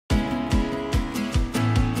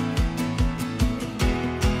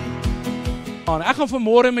aan. Ek gaan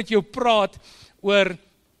vanmôre met jou praat oor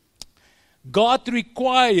God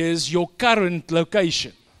requires your current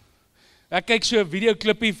location. Ek kyk so 'n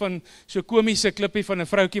videoklippie van, so komiese klippie van 'n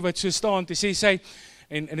vroutjie wat so staan, toe sê sy,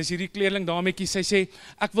 en is hierdie kleerling dametjie, sy sê,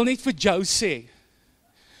 ek wil net vir jou sê,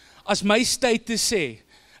 as my status sê,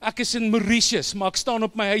 ek is in Mauritius, maar ek staan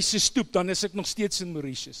op my huis se stoep, dan is ek nog steeds in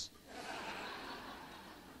Mauritius.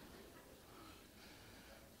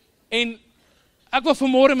 En ek wil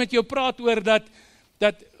vanmôre met jou praat oor dat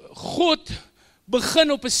God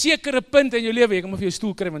begin op 'n sekere punt in jou lewe. Ek moet vir jou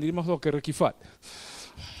stoel kry, want hierdie mag dalk 'n rukkie vat.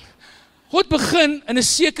 God begin in 'n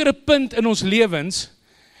sekere punt in ons lewens,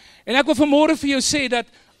 en ek wil vanmôre vir jou sê dat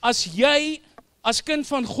as jy as kind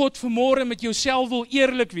van God vanmôre met jouself wil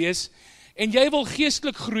eerlik wees, en jy wil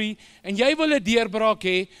geestelik groei, en jy wil 'n deurbraak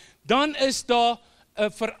hê, dan is daar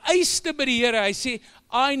 'n vereiste by die Here. Hy sê,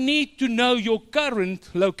 I need to know your current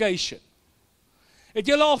location. Het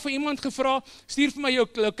jy al vir iemand gevra, stuur vir my jou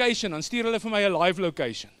location, dan stuur hulle vir my 'n live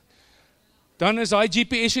location. Dan is daai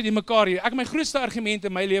GPS die mekaar hier. My grootste argument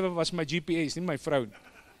in my lewe was my GPS, nie my vrou nie.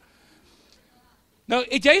 Nou,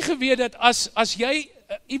 het jy geweet dat as jy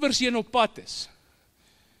iewers heen op pad is,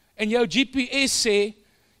 en jou GPS sê,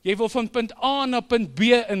 jy wil van punt A na punt B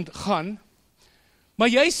gaan, maar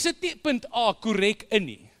jy sit nie punt A korrek in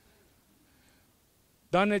nie,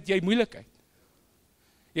 dan het jy moeilikheid.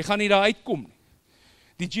 Jy gaan nie daar uitkom nie.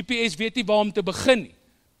 Die GPS weet nie waar om te begin nie.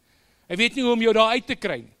 Hy weet nie hoe om jou daar uit te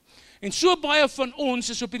kry nie. En so baie van ons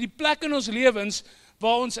is op hierdie plek in ons lewens,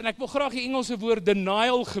 waar ons, en ek wil graag die Engelse woord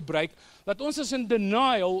denial gebruik, dat ons is in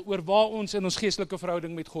denial oor waar ons in ons geestelike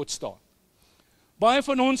verhouding met God staan. Baie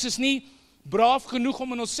van ons is nie braaf genoeg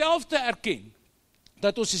om in onsself te erken,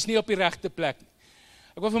 dat ons is nie op die regte plek nie.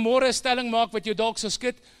 Ek wil vanmôre 'n stelling maak wat jou dalk sal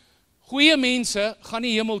skud. Goeie mense gaan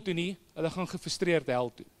nie hemel toe nie, hulle gaan gefrustreerd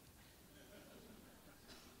hel toe.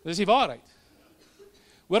 Dis die waarheid.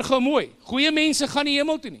 Hoor gou mooi, goeie mense gaan nie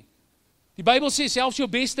hemel toe nie. Die Bybel sê, selfs jou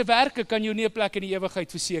beste werke kan jou nie 'n plek in die ewigheid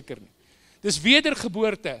verseker nie. Dis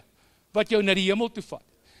wedergeboorte wat jou na die hemel toe vat.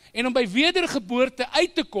 En om by wedergeboorte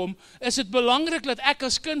uit te kom, is dit belangrik dat ek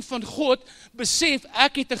as kind van God besef,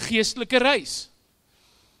 ek het 'n geestelike reis.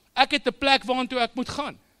 Ek het 'n plek waartoe ek moet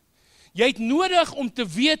gaan. Jy het nodig om te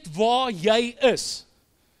weet waar jy is.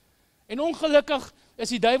 En ongelukkig is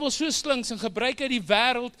die duiwel so slinks en gebruik hy die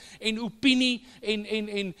wêreld en opinie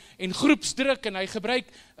en groepsdruk, en hy gebruik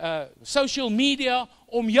social media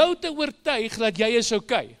om jou te oortuig dat jy is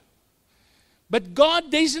okay. But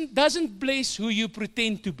God doesn't bless who you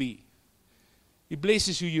pretend to be. He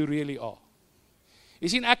blesses who you really are. Jy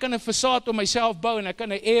sien, ek kan 'n fasaad om myself bou, en ek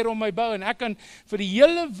kan 'n air om my bou, en ek kan vir die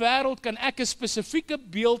hele wêreld kan ek 'n spesifieke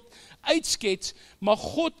beeld uitskets, maar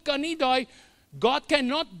God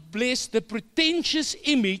cannot bless the pretentious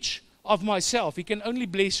image of myself. He can only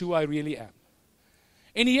bless who I really am.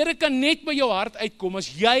 En die Here kan net by jou hart uitkom as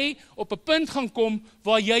jy op 'n punt gaan kom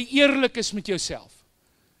waar jy eerlik is met jouself.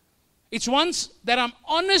 It's once that I'm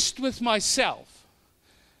honest with myself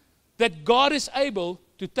that God is able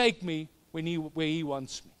to take me where he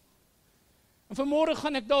wants me. En vanmôre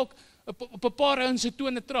gaan ek dalk op 'n paar ouens se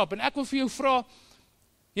tone trap, en ek wil vir jou vra,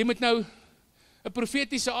 jy moet nou 'n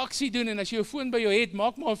profetiese aksie doen, en as jy jou foon by jou het,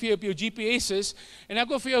 maak maar of jy op jou GPS is, en ek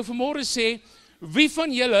wil vir jou vanmôre sê, wie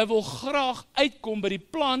van julle wil graag uitkom by die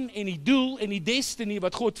plan en die doel en die destiny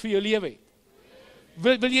wat God vir jou lewe het?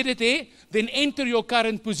 Wil jy dit hê? Then enter your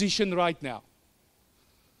current position right now.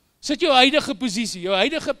 Sit jou huidige posisie, jou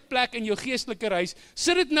huidige plek in jou geestelike reis,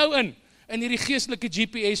 sit dit nou in hierdie geestelike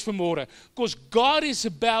GPS vanmôre, because God is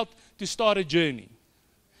about to start a journey.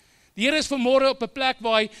 Die Here is vanmôre op 'n plek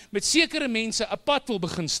waar hy met sekere mense 'n pad wil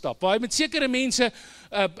begin stap, waar hy met sekere mense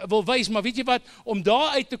wil wys, maar weet jy wat, om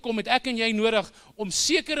daar uit te kom het ek en jy nodig om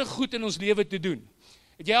sekere goed in ons lewe te doen.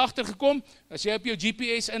 Het jy agtergekom, as jy op jou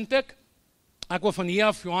GPS intik, ek wil van hier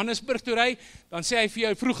af Johannesburg toe ry, dan sê hy vir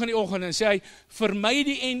jou vroeg in die oggend, en sê hy, vermy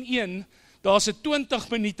die N1, daar's 'n 20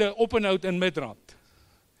 minute oponthoud in Midrand.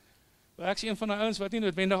 Ek is een van die ouens wat nie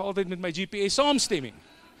noodwendig altyd met my GPS saamstem nie.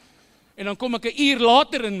 En dan kom ek 'n uur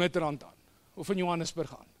later in Midrand aan, of in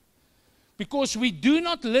Johannesburg aan. Because we do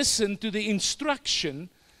not listen to the instruction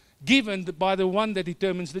given by the one that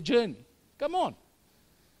determines the journey. Come on.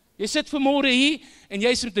 Jy sit vanmôre hier, en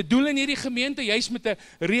jy's met 'n doel in hierdie gemeente, jy's met 'n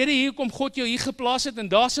rede hier kom God jou hier geplaas het, en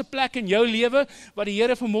daar's 'n plek in jou lewe wat die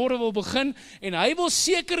Here vanmôre wil begin, en hy wil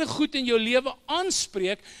sekere goed in jou lewe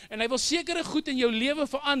aanspreek, en hy wil sekere goed in jou lewe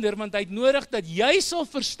verander, want hy het nodig dat jy sal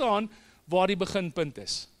verstaan waar die beginpunt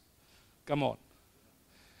is. Come on.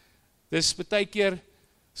 Dis baie keer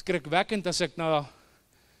skrikwekkend as ek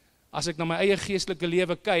na my eie geestelike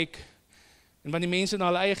lewe kyk, En wanneer die mense na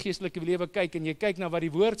hulle eie geestelike lewe kyk, en jy kyk na wat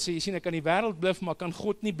die woord sê, jy sien, ek kan die wêreld bluf, maar kan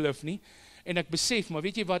God nie bluf nie, en ek besef, maar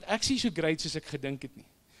weet jy wat, ek sien so great soos ek gedink het nie.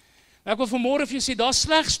 En ek wil vanmôre vir jou sê, daar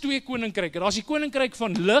slegs 2 koninkryke, daar is die koninkryk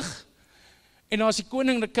van lig, en daar is die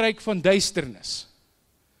koninkryk van duisternis.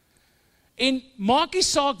 En maak nie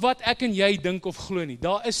saak wat ek en jy dink of glo nie,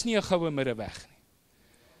 daar is nie 'n goue middeweg nie.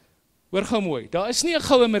 Hoor gou mooi, daar is nie 'n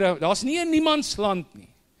goue middeweg, daar is nie 'n niemands land nie.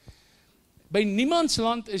 By niemands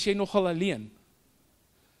land is jy nogal alleen.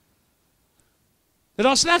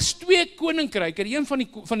 Daar is slegs 2 koninkryke, die een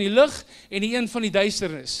van die lig en die een van die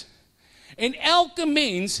duisternis. En elke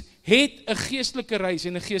mens het 'n geestelike reis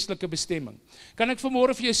en 'n geestelike bestemming. Kan ek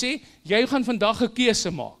vanmôre vir jou sê, jy gaan vandag 'n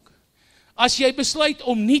keuse maak. As jy besluit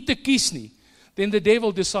om nie te kies nie, then the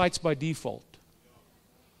devil decides by default.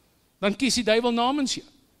 Dan kies die duiwel namens jou.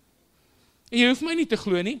 En jy hoef my nie te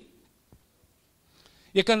glo nie.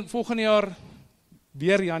 Jy kan volgende jaar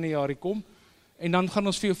weer Januarie kom, en dan gaan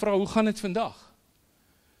ons vir jou vra, hoe gaan dit vandag?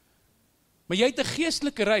 Maar jy het 'n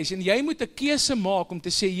geestelike reis, en jy moet 'n keuse maak om te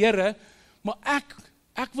sê, Here, maar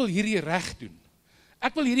ek wil hierdie reg doen.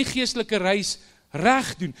 Ek wil hierdie geestelike reis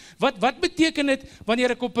reg doen. Wat beteken dit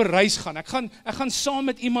wanneer ek op 'n reis gaan? Ek gaan saam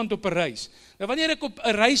met iemand op 'n reis. Nou wanneer ek op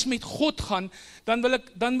 'n reis met God gaan, dan wil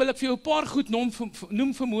ek vir jou 'n paar goed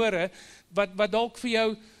noem vanmôre, wat dalk vir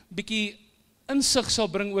jou bietjie insig sal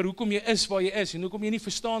bring oor hoekom jy is waar jy is, en hoekom jy nie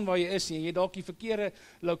verstaan waar jy is nie, en jy dalk die verkeerde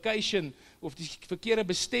location, of die verkeerde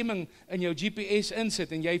bestemming in jou GPS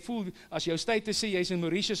insit, en jy voel, as jou status sê, jy is in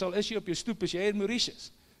Mauritius, al is jy op jou stoep, is jy in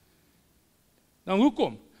Mauritius. Nou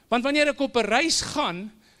hoekom? Want wanneer ek op 'n reis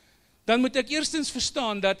gaan, dan moet ek eerstens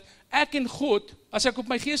verstaan dat ek en God, as ek op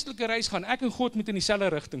my geestelike reis gaan, ek en God moet in dieselfde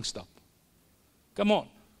rigting stap. Come on.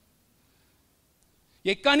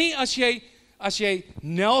 Jy kan nie, as jy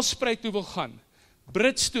Nelspruit toe wil gaan,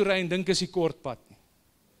 Brits toe ry en dink is die kort pad nie.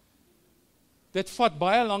 Dit vat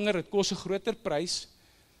baie langer, dit kos 'n groter prys,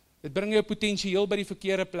 dit bring jou potensieel by die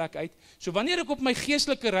verkeerde plek uit. So wanneer ek op my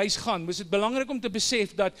geestelike reis gaan, is dit belangrik om te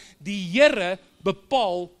besef dat die Here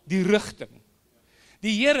bepaal die rigting.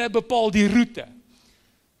 Die Here bepaal die roete.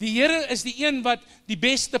 Die Here is die een wat die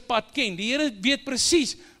beste pad ken. Die Here weet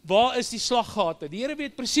presies waar is die slaggate. Die Here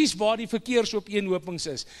weet presies waar die verkeersopeenhopings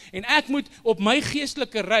is. En ek moet op my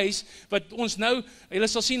geestelike reis, wat ons nou, julle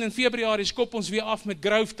sal sien in Februarie, skop ons weer af met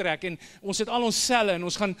Grove Track, en ons het al ons selle, en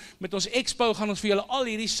ons gaan met ons expo, gaan ons vir julle al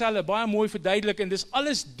hierdie selle baie mooi verduidelik, en dis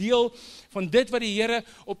alles deel van dit wat die Here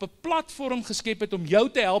op 'n platform geskep het, om jou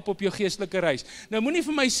te help op jou geestelike reis. Nou moenie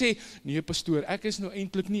vir my sê, nee pastoor, ek is nou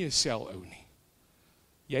eintlik nie 'n selou nie.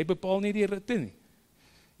 Jy bepaal nie die ritte nie.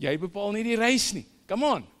 Jy bepaal nie die reis nie. Come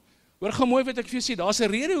on. Hoor gou mooi wat ek vir jou sê, daar's 'n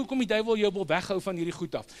rede hoekom die duiwel jou wil weghou van hierdie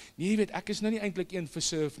goed af. Nee, jy weet, ek is nou nie eintlik een vir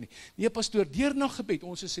surf nie. Nee, pastoor, deur na gebed,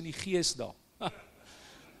 ons is in die gees daar.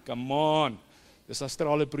 Come on. Dis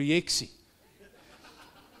astrale projeksie.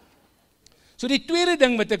 So die tweede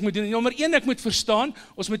ding wat ek moet doen, nommer 1, ek moet verstaan,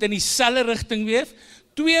 ons moet in dieselfde rigting wees.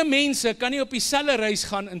 2 mense kan nie op dieselfde reis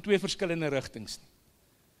gaan in 2 verskillende rigtings nie.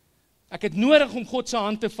 Ek het nodig om God se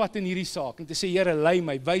hand te vat in hierdie saak, en te sê, Here, lei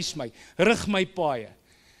my, wys my, rig my paaie.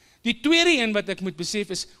 Die tweede een wat ek moet besef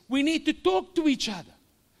is, we need to talk to each other.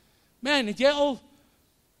 Man, het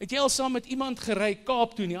jy al saam met iemand gery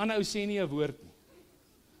Kaap toe, en die ander ou sê nie 'n woord nie?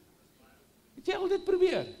 Het jy al dit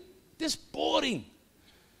probeer? Dit is boring.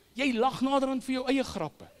 Jy lag naderhand vir jou eie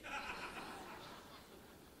grappe.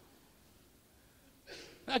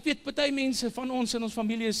 Ek weet, party mense van ons in ons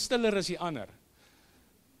familie is stiller as die ander.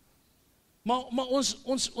 Maar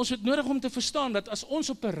ons het nodig om te verstaan, dat as ons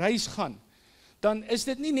op 'n reis gaan, dan is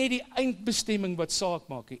dit nie net die eindbestemming wat saak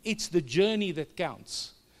maak nie. It's the journey that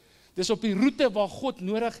counts. Dis op die roete waar God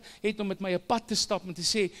nodig het om met my 'n pad te stap en te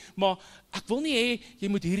sê, maar ek wil nie hê jy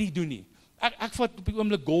moet hierdie doen nie. Ek vat op die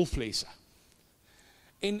oomblik golflesse.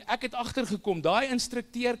 En ek het agtergekom, daai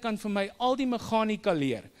instrukteur kan vir my al die meganika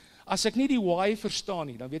leer. As ek nie die why verstaan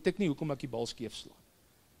nie, dan weet ek nie hoekom ek die bal skeef slaan.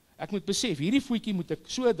 Ek moet besef, hierdie voetjie moet ek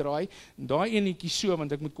so draai, en daai enetjie so,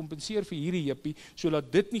 want ek moet kompenseer vir hierdie jippie,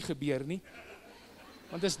 sodat dit nie gebeur nie.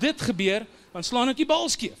 Want as dit gebeur, dan slaan ek die bal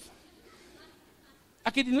skeef.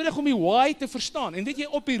 Ek het nodig om die why te verstaan, en dit jy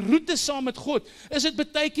op die roete saam met God, is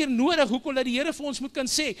dit baie keer nodig, hoekom dat die Here vir ons moet kan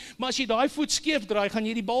sê, maar as jy daai voet skeef draai, gaan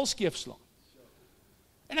jy die bal skeef slaan.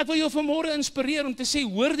 En ek wil jou vanmôre inspireer om te sê,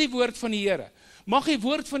 hoor die woord van die Here. Mag die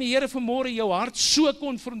woord van die Here vanmôre jou hart so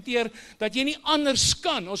konfronteer, dat jy nie anders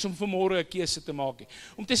kan, as om vanmôre 'n keuse te maak nie.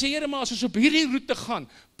 Om te sê, Here, maar as ons op hierdie roete gaan,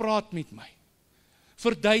 praat met my.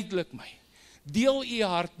 Verduidelik my. Deel u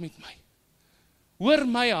hart met my. Hoor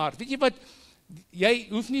my hart. Weet jy wat, jy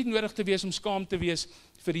hoef nie nodig te wees om skaam te wees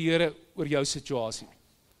vir die Here oor jou situasie.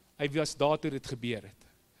 Hy was daar toe dit gebeur het.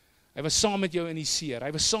 Hy was saam met jou in die seer,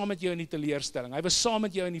 hy was saam met jou in die teleurstelling, hy was saam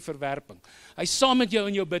met jou in die verwerping, hy is saam met jou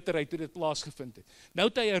in jou bitterheid toe dit plaasgevind het. Nou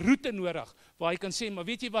het hy 'n roete nodig, waar hy kan sê, maar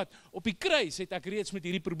weet jy wat, op die kruis het ek reeds met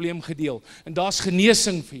hierdie probleem gedeel, en daar's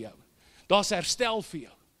genesing vir jou, daar's herstel vir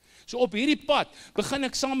jou. So op hierdie pad, begin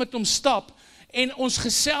ek saam met hom stap, en ons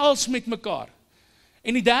gesels met mekaar.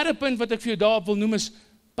 En die derde punt wat ek vir jou daarop wil noem is,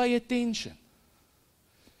 pay attention.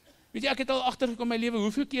 Weet jy, ek het al agtergekom in my lewe,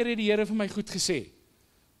 hoeveel keer het die Here vir my goed gesê?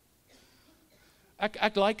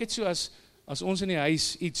 Ek like dit so as ons in die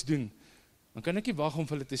huis iets doen, dan kan ek nie wag om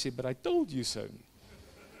vir hulle te sê, but I told you so.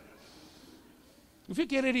 Hoeveel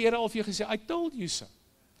keer het die Here al vir jou gesê, I told you so?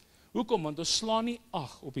 Hoekom? Want ons slaan nie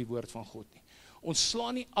ag op die woord van God nie. Ons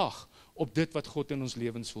slaan nie ag op dit wat God in ons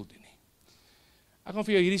lewens wil doen nie. Ek gaan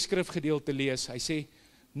vir jou hierdie skrifgedeelte lees. Hy sê,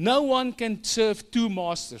 no one can serve two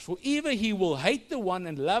masters, for either he will hate the one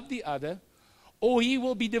and love the other, or he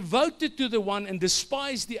will be devoted to the one and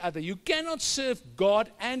despise the other. You cannot serve God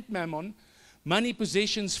and mammon, money,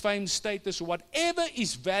 possessions, fame, status, whatever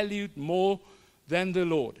is valued more than the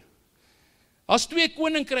Lord. As twee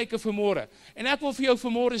koninkryke vanmôre, en ek wil vir jou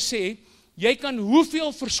vanmôre sê, jy kan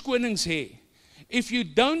hoeveel verskonings hê. If you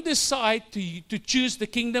don't decide to choose the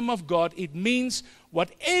kingdom of God, it means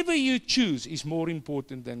whatever you choose is more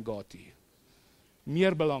important than God to you.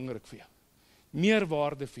 Meer belangrik vir jou. Meer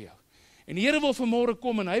waarde vir jou. En die Here wil vanmôre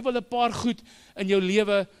kom en hy wil 'n paar goed in jou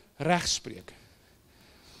lewe regspreek.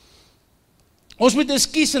 Ons moet dus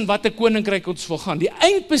kies in watter koninkryk ons wil gaan. Die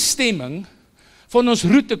eindbestemming van ons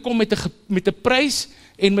roete kom met 'n prys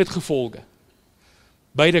en met gevolge.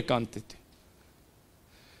 Beide kante toe.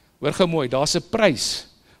 Hoor gou mooi, daar's 'n prys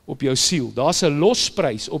op jou siel. Daar's 'n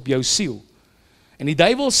losprys op jou siel. En die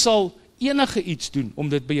duiwel sal enige iets doen om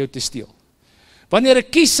dit by jou te steel. Wanneer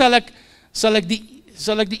ek kies, sal ek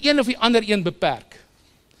die een of die ander een beperk.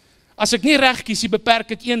 As ek nie reg kies,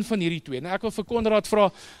 beperk ek een van hierdie twee. Nou ek wil vir Konrad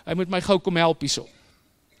vra, hy moet my gou kom help hierso.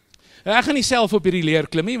 Ek gaan nie self op hierdie leer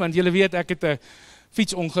klim nie, want julle weet ek het 'n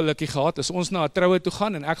fietsongelukkie gehad. As ons na 'n troue toe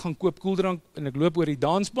gaan en ek gaan koop koeldrank en ek loop oor die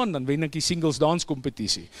dansbaan, dan wen ek die singles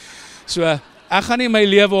danskompetisie. So ek gaan nie my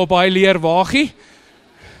lewe op daai leer waag nie.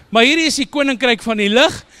 Maar hierdie is die koninkryk van die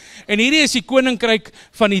lig, en hierdie is die koninkryk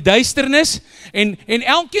van die duisternis, en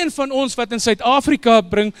elkeen van ons wat in Suid-Afrika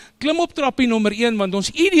bring, klim op trappie nommer 1, want ons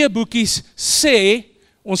ID-boekies sê,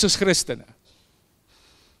 ons is Christene.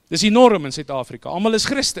 Dis die norm in Suid-Afrika, almal is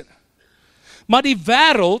Christene. Maar die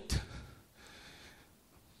wêreld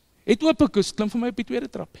het ook, klim vir my op die tweede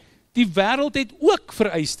trappie, die wêreld het ook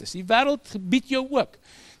vereistes, die wêreld bied jou ook.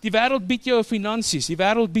 Die wêreld bied jou finansies, die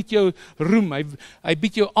wêreld bied jou roem, hy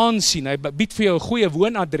bied jou aansien, hy bied vir jou 'n goeie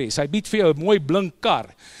woonadres, hy bied vir jou 'n mooi blink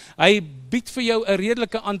kar, hy bied vir jou 'n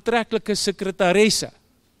redelike aantreklike sekretaresse.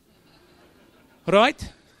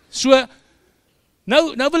 Right? So,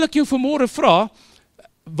 nou wil ek jou vanmôre vra,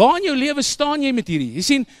 waar in jou lewe staan jy met hierdie? Jy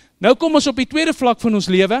sien, nou kom ons op die tweede vlak van ons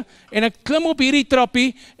lewe, en ek klim op hierdie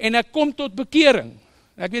trappie, en ek kom tot bekering.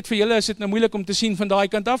 Ek weet vir julle is dit nou moeilik om te sien van daai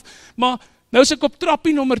kant af, maar nou is ek op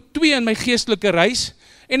trappie nommer 2 in my geestelike reis,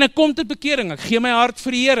 en ek kom tot bekering, ek gee my hart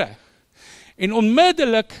vir die Here. En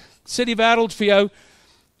onmiddellik sê die wêreld vir jou,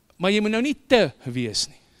 maar jy moet nou nie te wees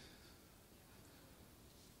nie.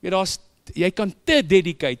 Jy kan te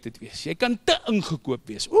dedicated wees, jy kan te ingekoop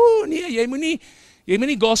wees. Nee, jy moet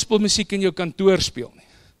nie gospel musiek in jou kantoor speel nie.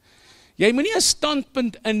 Jy moet nie 'n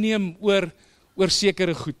standpunt inneem oor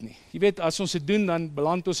sekere goed nie. Jy weet, as ons dit doen, dan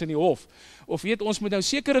beland ons in die hof. Of weet, ons moet nou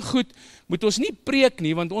sekere goed, moet ons nie preek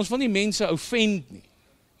nie, want ons wil nie mense offend nie.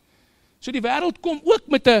 So die wêreld kom ook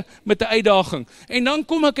met 'n uitdaging. En dan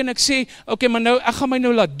kom ek en ek sê, okay, maar nou, ek gaan my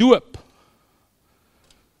nou laat doop.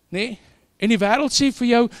 Nee? En die wêreld sê vir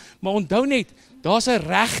jou, maar onthou net, daar's 'n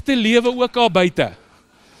regte lewe ook daar buite.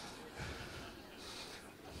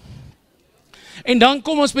 En dan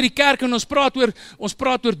kom ons by die kerk en ons praat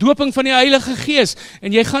oor doping van die Heilige Gees.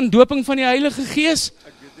 En jy gaan doping van die Heilige Gees?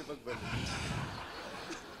 Ek weet nie wat ek wil.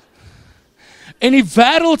 En die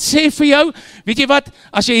wêreld sê vir jou, weet jy wat,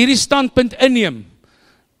 as jy hierdie standpunt inneem,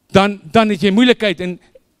 dan het jy moeilikheid. En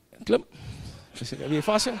klim. Wil jy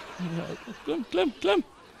vas? Klim.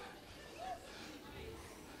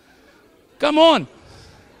 Come on.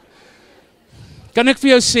 Kan ek vir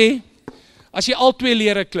jou sê, as jy al twee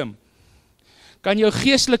lere klim, kan jou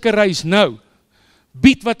geestelike reis nou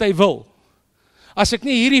bied wat hy wil. As ek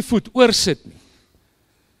nie hierdie voet oorsit nie,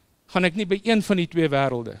 gaan ek nie by een van die twee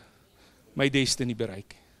wêrelde my destiny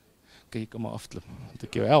bereik. Kyk, kom maar afklim, want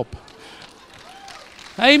ek jou help.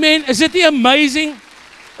 Amen, is dit nie amazing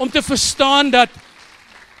om te verstaan dat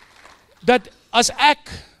as ek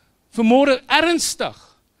vanmôre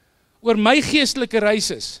ernstig oor my geestelike reis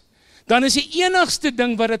is, dan is die enigste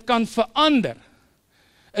ding wat dit kan verander,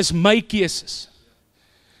 is my keuses.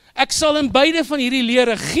 Ek sal in beide van hierdie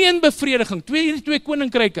lere geen bevrediging, hierdie twee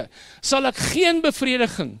koninkryke, sal ek geen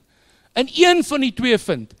bevrediging in een van die twee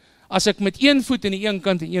vind, as ek met een voet aan die een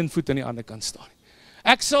kant en een voet aan die ander kant staan.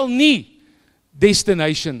 Ek sal nie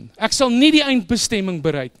destination, ek sal nie die eindbestemming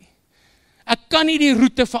bereik nie. Ek kan nie die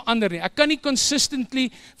roete verander nie. Ek kan nie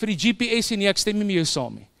consistently vir die GPS sê, nee, ek stem nie met jou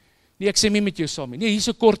saam nie. Nee, ek stem nie met jou saam nie. Nee, hier's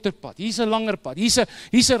 'n korter pad, hier's 'n langer pad, hier's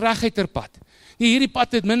 'n reguiter pad. Nee, hierdie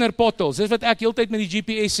pad het minder potholes. Dis wat ek heeltyd met die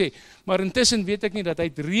GPS sê. Maar intussen weet ek nie dat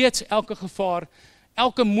hy reeds elke gevaar,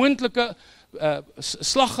 elke moontlike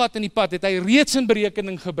slaggat in die pad, het hy reeds in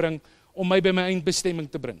berekening gebring om my by my eindbestemming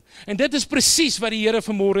te bring. En dit is presies wat die Here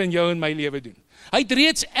vanmôre in jou en my lewe doen. Hy het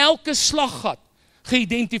reeds elke slaggat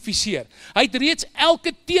geïdentifiseer. Hy het reeds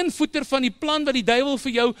elke teenvoeter van die plan wat die duiwel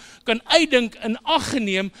vir jou kan uitdink in ag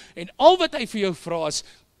geneem, en al wat hy vir jou vra is,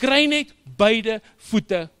 kry net beide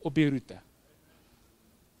voete op die roete.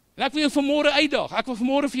 En ek wil jou vanmôre uitdaag. Ek wil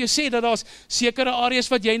vanmôre vir jou sê dat daar's sekere areas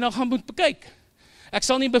wat jy nou gaan moet bekyk. Ek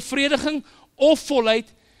sal nie bevrediging of volheid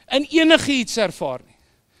in enige iets ervaar nie.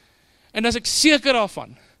 En as ek seker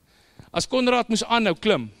daarvan, as Konrad moes aanhou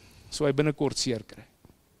klim, sou hy binnekort seer kry.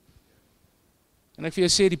 En ek vir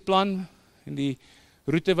jou sê, die plan en die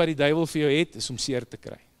roete wat die duiwel vir jou het, is om seer te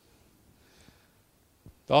kry.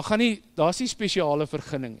 Daar's nie spesiale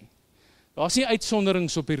vergunning nie. Daar's nie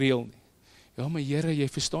uitsonderings op die reël nie. Ja, maar Here, jy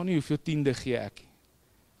verstaan nie hoeveel tiende gee ek nie.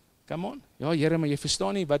 Come on. Ja, Here, maar jy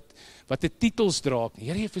verstaan nie wat die titels dra ek nie.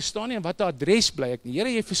 Here, jy verstaan nie wat die adres bly ek nie.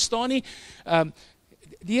 Here, jy verstaan nie,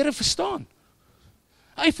 die Here verstaan.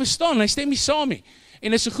 Hy verstaan, hy stem nie saam nie.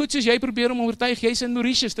 En is so goed soos jy probeer om oortuig, jy's in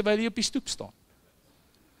Mauritius terwyl jy op die stoep staan.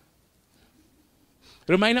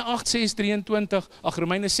 Romeine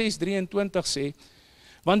 6:23 sê,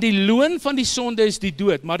 want die loon van die sonde is die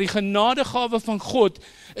dood, maar die genadegawe van God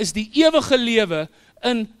is die ewige lewe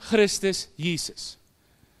in Christus Jesus.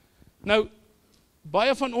 Nou,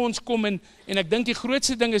 baie van ons kom en ek dink die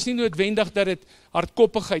grootste ding is nie noodwendig dat dit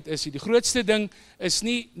hardkoppigheid is nie. Die grootste ding is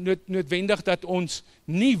nie noodwendig dat ons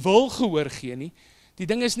nie wil gehoor gee nie. Die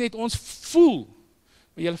ding is net ons voel,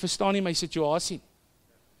 maar julle verstaan nie my situasie nie.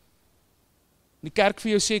 Die kerk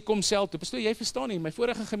vir jou sê, kom self toe. Pastoor, jy verstaan nie, my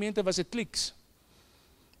vorige gemeente was 'n kliks.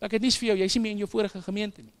 Ek het nies vir jou, jy is nie meer in jou vorige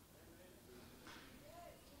gemeente nie.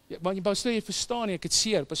 Want pastoor, jy verstaan nie, ek het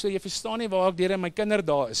seer. Pastoor, jy verstaan nie waar ek deur in my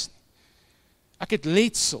kinderdae is nie. Ek het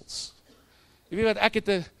letsels. Jy weet wat, ek het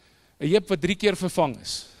 'n heup wat 3 keer vervang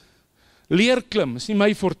is. Leer klim, is nie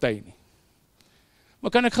my fortuin nie.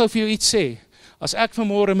 Maar kan ek gou vir jou iets sê? As ek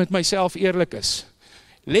vanmôre met myself eerlik is,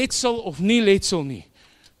 letsel of nie letsel nie,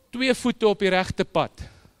 2 voete op die regte pad.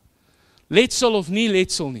 Letsel of nie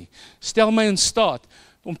letsel nie, stel my in staat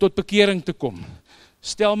om tot bekering te kom.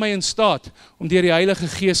 Stel my in staat om deur die Heilige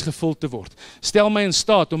Gees gevul te word. Stel my in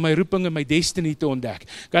staat om my roeping en my destiny te ontdek.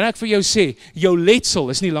 Kan ek vir jou sê, jou letsel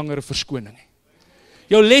is nie langer 'n verskoning nie.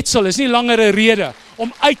 Jou letsel is nie langer 'n rede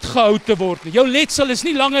om uitgehou te word nie. Jou letsel is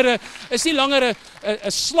nie langer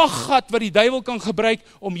 'n slaggat wat die duiwel kan gebruik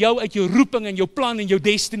om jou uit jou roeping en jou plan en jou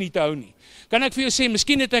destiny te hou nie. Kan ek vir jou sê,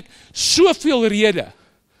 miskien het ek soveel rede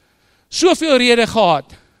gehad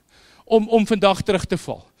om vandag terug te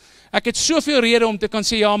val. Ek het soveel rede om te kan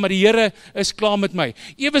sê, ja, maar die Here is klaar met my.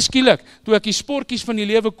 Ewe skielik, toe ek die sportjies van die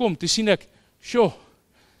lewe kom, toe sien ek, sjoe,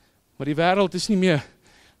 maar die wêreld is nie meer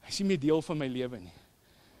deel van my lewe nie.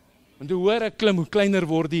 En toe hoor ek klim, hoe kleiner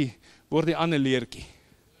word die ander leertjie.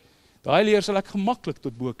 Daai leer sal ek gemaklik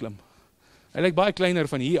tot bo klim. Hy lyk baie kleiner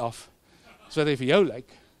van hier af, as wat hy vir jou lyk.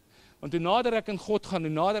 Want hoe nader ek in God gaan, hoe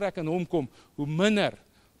nader ek aan hom kom, hoe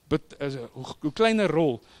kleiner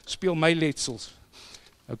rol speel my letsels.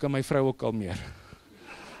 Nou kan my vrou ook al meer.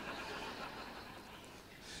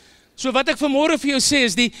 So wat ek vanmôre vir jou sê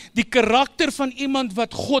is, die karakter van iemand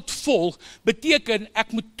wat God volg, beteken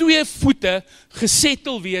ek moet 2 voete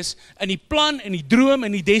gesettel wees in die plan, in die droom,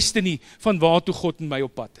 in die destiny van waartoe God in my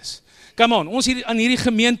op pad is. Come on, ons hier aan hierdie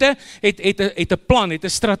gemeente het 'n plan, het 'n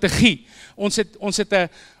strategie. Ons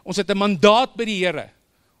het 'n mandaat by die Here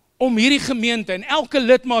om hierdie gemeente en elke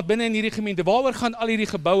lidmaat binne in hierdie gemeente, waaroor gaan al hierdie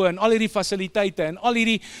geboue en al hierdie fasiliteite en al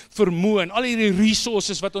hierdie vermoë en al hierdie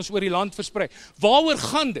resources wat ons oor die land versprei. Waaroor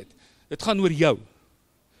gaan dit? Dit gaan oor jou.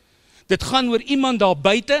 Dit gaan oor iemand daar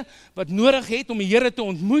buite wat nodig het om die Here te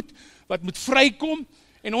ontmoet, wat moet vrykom.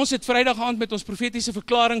 En ons het Vrydag aand met ons profetiese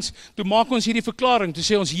verklaringe, toe maak ons hierdie verklaring, toe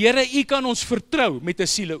sê ons, Here, U kan ons vertrou met 'n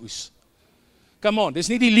sieleoes. Come on, dis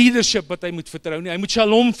nie die leadership wat hy moet vertrou nie, hy moet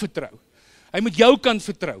Shalom vertrou. Hy moet jou kan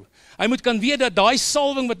vertrou. Hy moet kan weet dat daai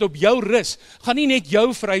salwing wat op jou rus, gaan nie net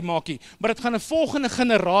jou vrymaak nie, maar dit gaan 'n volgende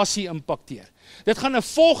generasie impakteer. Dit gaan 'n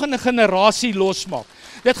volgende generasie losmaak.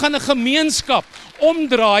 Dit gaan 'n gemeenskap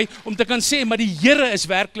omdraai om te kan sê, maar die Here is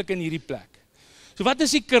werklik in hierdie plek. So wat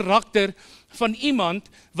is die karakter van iemand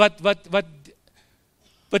wat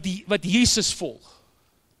Jesus volg?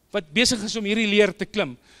 Wat besig is om hierdie leer te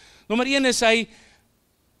klim? Nommer 1 is he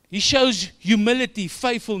shows humility,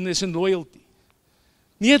 faithfulness and loyalty.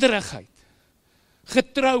 Nederigheid,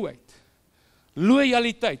 getrouheid,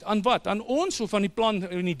 loyaliteit. Aan wat? Aan ons of aan die plan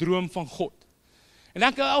en die droom van God? En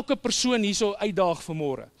ek elke persoon hierso uitdaag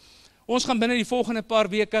vanmôre. Ons gaan binne die volgende paar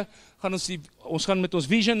weke, ons gaan met ons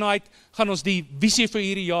Vision Night, gaan ons die visie vir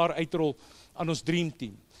hierdie jaar uitrol aan ons Dream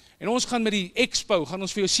Team. En ons gaan met die Expo, gaan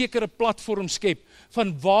ons vir jou sekere platform skep,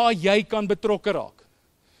 van waar jy kan betrokke raak.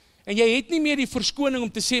 En jy het nie meer die verskoning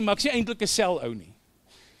om te sê, maar ek sê eintlik 'n sel ou nie.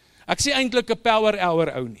 Ek sê eintlik 'n power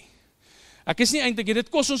hour ou nie. Ek is nie eintlik, dit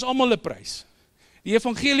kos ons almal 'n prys. Die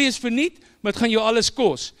evangelie is verniet, maar dit gaan jou alles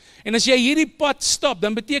kos. En as jy hierdie pad stap,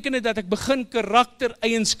 dan beteken dit dat ek begin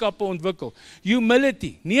karaktereienskappe ontwikkel.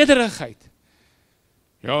 Humility, nederigheid.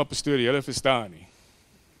 Ja, pastoor, julle verstaan nie.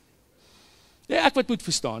 Ja, ek wat moet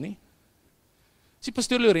verstaan nie. Dis die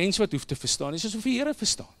pastoor Lorenz wat hoef te verstaan, dis asof die Here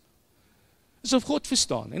verstaan. Asof God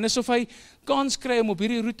verstaan, en asof hy kans kry om op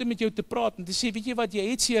hierdie roete met jou te praat, en te sê, weet jy wat, jy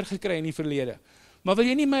het seer gekry in die verlede, maar wil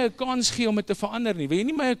jy nie my 'n kans gee om dit te verander nie, wil jy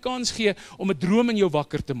nie my 'n kans gee om 'n droom in jou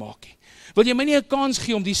wakker te maak nie, wil jy my nie 'n kans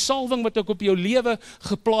gee om die salwing wat ek op jou lewe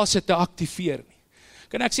geplaas het te aktiveer nie.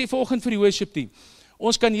 Kan ek sê volgende vir die worship team,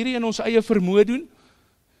 ons kan hierdie in ons eie vermoë doen,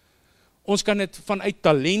 ons kan dit vanuit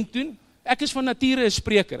talent doen, ek is van nature 'n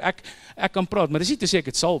spreker, ek kan praat, maar dis nie te sê ek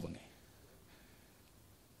het salwing nie.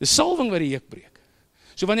 Dis salwing wat die juk breek.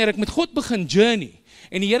 So wanneer ek met God begin journey,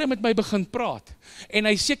 en die Here met my begin praat, en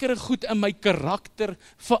hy sekere goed in my karakter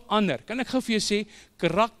verander, kan ek gou vir jou sê,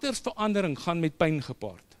 karakterverandering gaan met pyn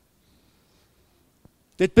gepaard.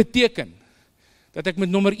 Dit beteken, dat ek met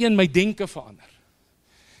nommer 1 my denke verander.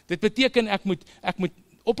 Dit beteken ek moet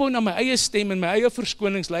ophou na my eie stem en my eie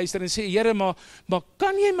verskonings luister en sê, Here, maar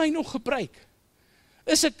kan jy my nog gebruik?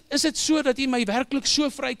 Is dit so dat jy my werklik so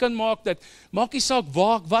vry kan maak, dat maak nie saak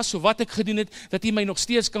waar ek was of wat ek gedoen het, dat jy my nog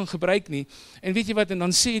steeds kan gebruik nie? En weet jy wat, en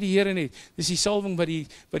dan sê die Here net, dis die salwing wat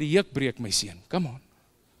die juk breek, my seun, come on.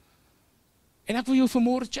 En ek wil jou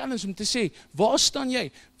vanmôre challenge om te sê, waar staan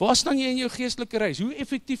jy? Waar staan jy in jou geestelike reis? Hoe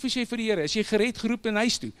effektief is jy vir die Here? Is jy gered, geroep in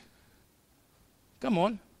huis toe? Come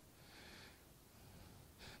on.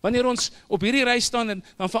 Wanneer ons op hierdie reis staan,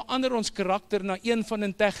 dan verander ons karakter na een van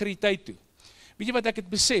integriteit toe. Weet jy wat ek het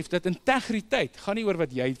besef, dat integriteit gaan nie oor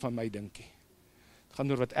wat jy van my dink nie. Het gaan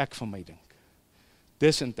oor wat ek van my dink.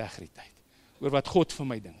 Dis integriteit, oor wat God van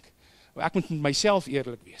my dink. Ek moet met myself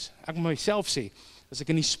eerlik wees. Ek moet myself sê, as ek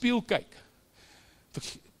in die spieël kyk,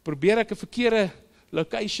 probeer ek 'n verkeerde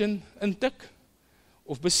location intik,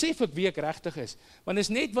 of besef ek wie ek regtig is. Want is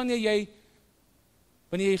net wanneer jy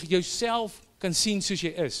jouself kan sien soos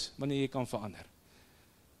jy is, wanneer jy kan verander.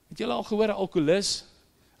 Het julle al gehoor 'n alkoholist?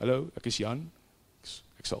 Hallo, ek is Jan.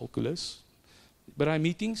 Ek's 'n alkoholist. By daai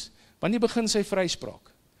meetings, wanneer begin sy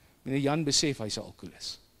vryspraak? Wanneer Jan besef hy's 'n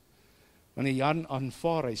alkoholist. Wanneer Jan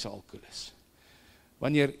aanvaar hy's 'n alkoholist.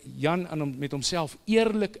 Wanneer Jan met homself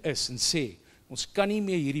eerlik is en sê, ons kan nie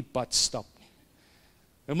meer hierdie pad stap nie.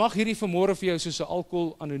 Nou mag hierdie vanmôre vir jou soos 'n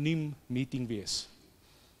alkohol anoniem meeting wees.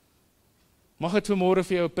 Mag dit vanmôre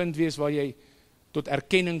vir jou 'n punt wees waar jy tot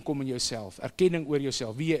erkenning kom in jouself, erkenning oor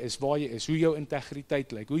jouself, wie jy is, waar jy is, hoe jou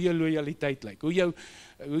integriteit lyk, hoe jou loyaliteit lyk, hoe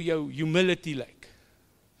jou humility lyk.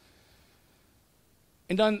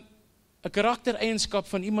 En dan 'n karaktereienskap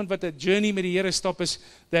van iemand wat 'n journey met die Here stap is,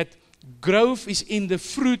 that growth is in the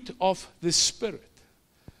fruit of the Spirit.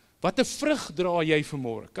 Wat 'n vrug dra jy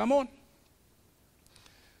vanmôre? Come on.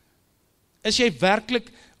 Is jy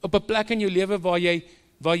werklik op 'n plek in jou lewe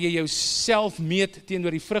waar jy jouself meet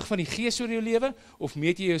teenoor die vrug van die Gees oor jou lewe, of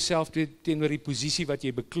meet jy jouself teenoor die posisie wat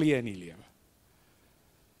jy beklee in die lewe?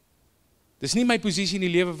 Dis nie my posisie in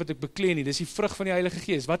die lewe wat ek beklee nie, dis die vrug van die Heilige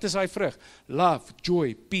Gees. Wat is daai vrug? Love,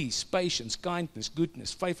 joy, peace, patience, kindness,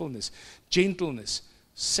 goodness, faithfulness, gentleness,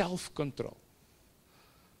 self-control.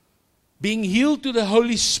 Being healed to the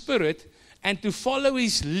Holy Spirit and to follow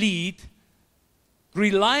His lead,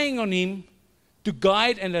 relying on Him to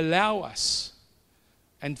guide and allow us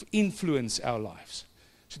and influence our lives.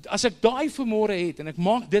 So as ek daai vanmôre het en ek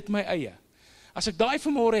maak dit my eie, as ek daai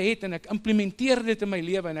vanmôre het en ek implementeer dit in my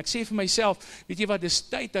lewe en ek sê vir myself, weet jy wat, dis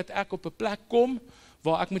tyd dat ek op 'n plek kom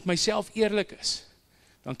waar ek met myself eerlik is,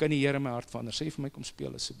 dan kan die Here my hart verander. Sê vir my, kom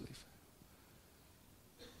speel asseblief.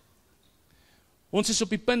 Ons is op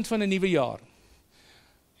die punt van 'n nuwe jaar.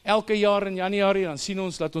 Elke jaar in Januarie dan sien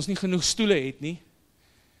ons dat ons nie genoeg stoele het nie.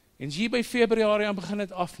 En hier by Februarie aan begin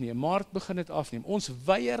dit afneem, Maart begin dit afneem. Ons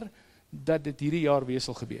weier dat dit hierdie jaar weer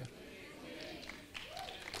sal gebeur.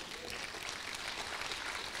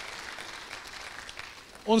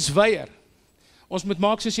 Ons weier. Ons moet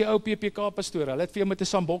maak soos die ou PPK pastoor, hulle het vir jou met 'n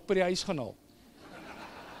sambok by die huis gaan haal.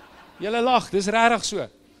 Julle lag, dis regtig so.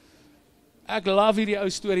 Ek love hierdie ou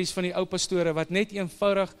stories van die ou pastore wat net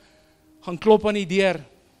eenvoudig gaan klop aan die deur.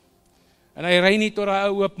 En hy ry nie tot hy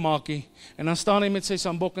ou oopmaak nie. En dan staan hy met sy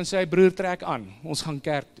sambok en sê hy broer trek aan, ons gaan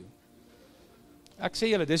kerk toe. Ek sê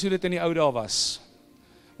julle, dis hoe dit in die ou dae was.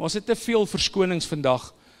 Maar ons het te veel verskonings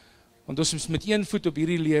vandag, want ons is met een voet op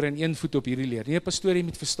hierdie leer en een voet op hierdie leer. Nee, pastoor, jy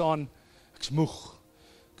moet verstaan, ek is moeg.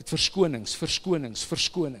 Ek het verskonings.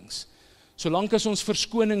 Solank as ons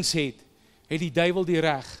verskonings het die duiwel die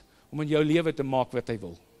reg om in jou lewe te maak wat hy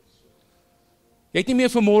wil. Jy het nie meer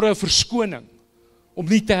vanmôre 'n verskoning om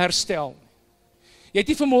nie te herstel nie. Jy het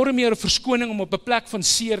nie vanmôre meer 'n verskoning om op 'n plek van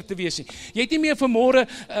seer te wees nie. Jy het nie meer vanmôre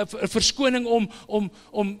 'n verskoning om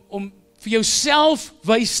vir jouself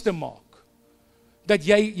wys te maak dat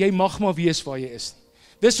jy mag maar wees waar jy is nie.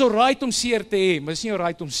 Dis alright om seer te hê, maar dis nie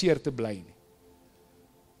alright om seer te bly nie.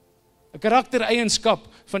 'n Karaktereienskap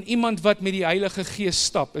van iemand wat met die Heilige Gees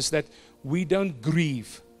stap is dat we don't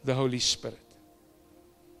grieve the Holy Spirit.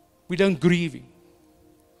 We don't grieve him.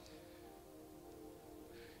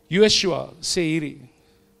 Joshua sê hierdie,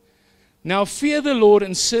 now fear the Lord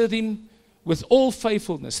and serve him with all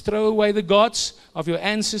faithfulness. Throw away the gods of your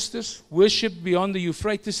ancestors, worship beyond the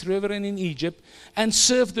Euphrates River and in Egypt, and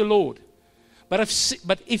serve the Lord. But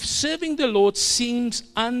if serving the Lord seems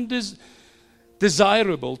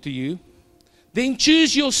undesirable to you, then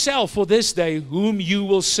choose yourself for this day whom you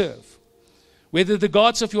will serve. Whether the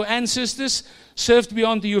gods of your ancestors served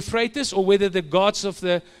beyond the Euphrates, or whether the gods of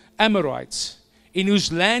the Amorites, in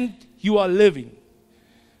whose land you are living.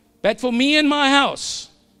 But for me and my house,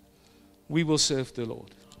 we will serve the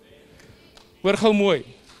Lord. Hoor gou mooi.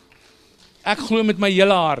 Ek glo met my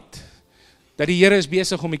hele hart dat die Here is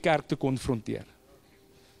besig om die kerk te konfronteer.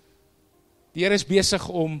 Die Here is besig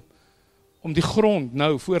om die grond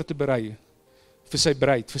nou voor te berei vir sy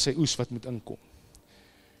bruid, vir sy oes wat moet inkom.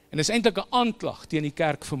 En dis eintlik 'n aanklag teen die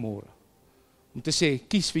kerk vanmôre om te sê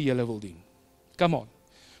kies wie jy wil dien. Come on.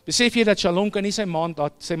 Besef jy dat Shalom kan nie sy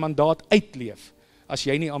mandaat uitleef as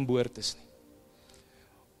jy nie aan boord is nie.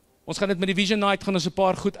 Ons gaan dit met die Vision Night gaan ons 'n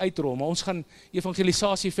paar goed uitrol, maar ons gaan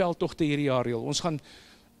evangelisasieveldtogte hierdie jaar reël. Ons gaan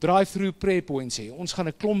drive-through prayer points hê. Ons gaan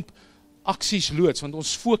 'n klomp aksies loods want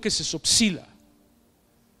ons fokus is op siele.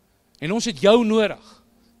 En ons het jou nodig.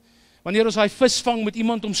 Wanneer ons daai vis vang met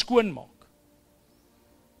iemand om skoon maak.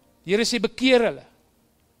 Die Here sê bekeer hulle.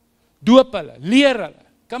 Doop hulle, leer hulle.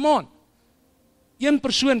 Come on. Een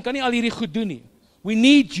persoon kan nie al hierdie goed doen nie. We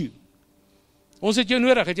need you. Ons het jou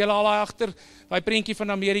nodig. Het julle al agter daai prentjie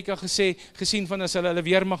van Amerika gesien van as hulle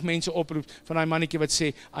weermag mense oproep van daai mannetjie wat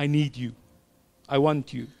sê I need you. I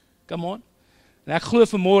want you. Come on. En ek glo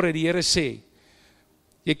vanmôre die Here sê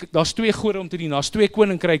daar's 2 gode om te dien. Daar's 2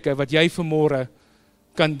 koninkryke wat jy vanmôre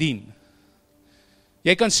kan dien.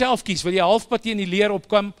 Jy kan self kies, wil jy halfpad in die leer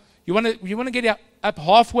opkom? You want to get up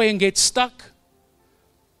halfway and get stuck?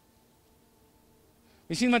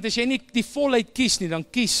 Jy sien, want as jy nie die volheid kies nie, dan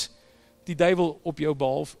kies die duiwel op jou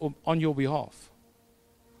behalf, on your behalf.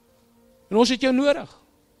 En ons het jou nodig.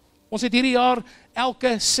 Ons het hierdie jaar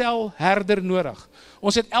elke selherder nodig.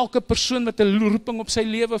 Ons het elke persoon met 'n roeping op sy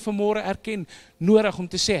lewe vanmôre erken nodig om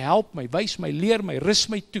te sê, help my, wys my, leer my, rus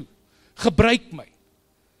my toe. Gebruik my.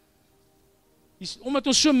 Omdat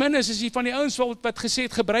ons so min is die van die ouens wat gesê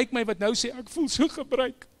het, gebruik my, wat nou sê, ek voel so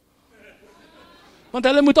gebruik. Want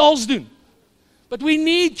hulle moet alles doen. But we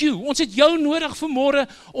need you. Ons het jou nodig vanmôre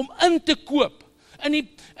om in te koop. In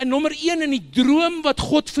nommer 1 in die droom wat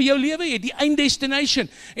God vir jou lewe het, die einddestination.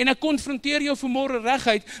 En ek konfronteer jou vanmôre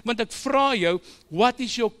reguit, want ek vra jou, what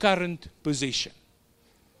is your current position?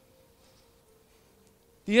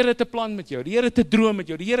 Die Here het 'n plan met jou, die Here het 'n droom met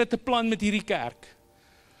jou, die Here het 'n plan met hierdie kerk.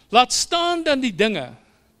 Laat staan dan die dinge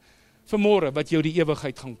vanmôre wat jou die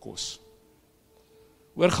ewigheid gaan kos.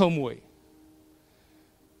 Hoor gou mooi.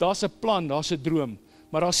 Daar's 'n plan, daar's 'n droom,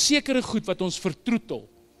 maar daar's sekere goed wat ons vertroetel.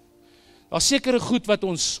 Daar's sekere goed wat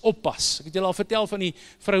ons oppas. Ek het julle al vertel van die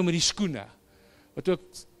vrou met die skoene. Wat ook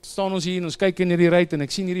staan ons hier en ons kyk in hierdie ry en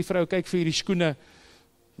ek sien hierdie vrou kyk vir hierdie skoene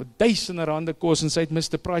met R1000 kos en sy het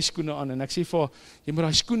Mr. Price skoene aan en ek sê vir haar, jy moet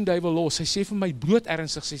daai skoenduiwel los. Sy sê vir my bloot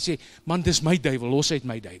ernstig, sy sê, man, dis my duiwel, los uit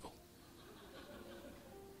my duiwel.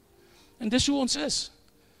 En dis hoe ons is.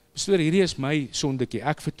 Pastoor, hierdie is my sondetjie,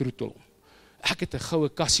 ek vertroetel hom. Ek het 'n goue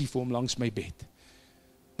kassie vir hom langs my bed.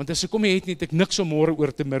 Want as ek kom jy het nie, het ek niks om môre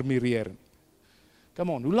oor te murmureer.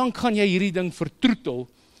 Come on, hoe lank gaan jy hierdie ding vertroetel,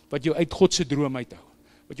 wat jou uit God se droom uithou,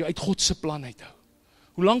 wat jou uit God se plan uithou?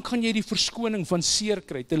 Hoe lank gaan jy die verskoning van seer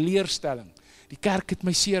kry, teleurstelling? Die kerk het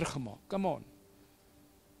my seer gemaak, come on.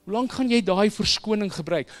 Hoe lank gaan jy daai verskoning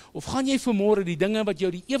gebruik? Of gaan jy vanmôre die dinge wat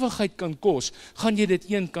jou die ewigheid kan kos, gaan jy dit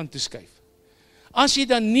een kant toe skuif? As jy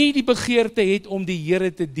dan nie die begeerte het om die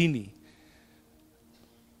Here te dien nie,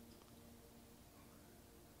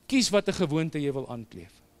 kies wat 'n gewoonte jy wil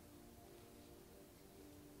aankleef.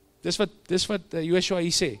 Dis wat Joshua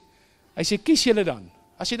hier sê. Hy sê, kies julle dan.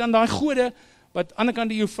 As jy dan daai gode, wat aan die kant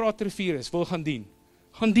die Eufraat rivier is, wil gaan dien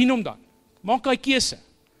hom dan. Maak daai keuse.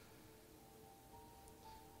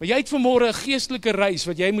 Maar jy het vanmôre 'n geestelike reis,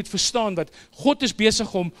 wat jy moet verstaan, dat God is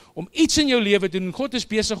besig om iets in jou lewe te doen, God is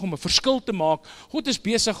besig om 'n verskil te maak, God is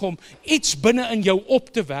besig om iets binne in jou op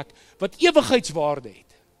te wek, wat ewigheidswaarde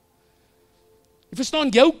het. Jy verstaan,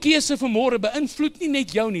 jou keuse vanmôre beïnvloed nie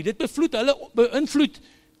net jou nie, dit beïnvloed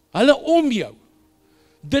hulle om jou.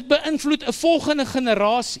 Dit beïnvloed 'n volgende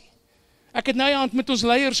generasie. Ek het nou met ons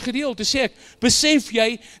leiers gedeel, te sê ek, besef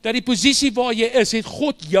jy, dat die posisie waar jy is, het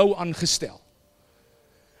God jou aangestel.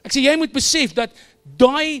 Ek sê, jy moet besef, dat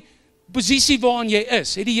daai posisie waarin jy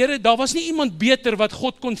is, het die Here, daar was nie iemand beter wat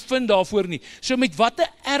God kon vind daarvoor nie. So met watter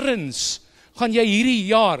erns gaan jy hierdie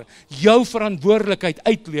jaar jou verantwoordelikheid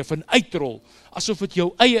uitleef en uitrol, asof dit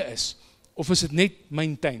jou eie is, of is dit net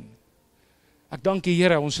myn tuin? Ek dank die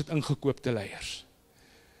Here, ons het ingekoopte leiers.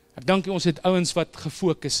 Ek dank ons het ouens wat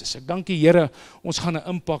gefokus is. Ek dank die Here, ons gaan 'n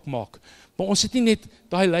impak maak. Maar ons het nie net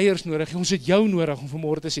daai leiers nodig, ons het jou nodig om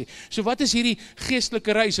vanmôre te sê. So wat is hierdie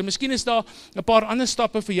geestelike reis? En miskien is daar 'n paar ander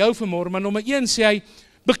stappe vir jou vanmôre, maar nommer 1 sê hy,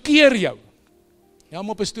 bekeer jou. Ja,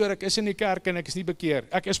 maar pastoor, ek is in die kerk en ek is nie bekeer.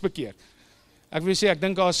 Ek is bekeer. Ek wil sê, ek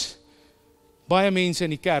dink daar's baie mense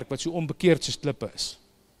in die kerk wat so onbekeerd soos klippe is.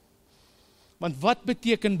 Want wat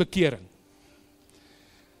beteken bekering?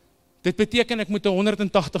 Dit beteken ek moet 'n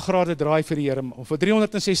 180 grade draai vir die Here, of 'n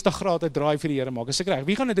 360 grade draai vir die Here maak. Is ek reg?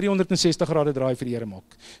 Wie gaan 'n 360 grade draai vir die Here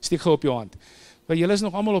maak? Steek gou op jou hand. Want julle is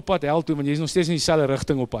nog almal op pad hel toe, want jy is nog steeds in dieselfde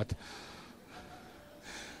rigting op pad.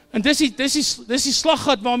 En dis die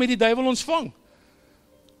slaggat waarmee die duiwel ons vang.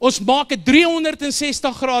 Ons maak 'n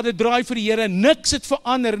 360 grade draai vir die Here, niks het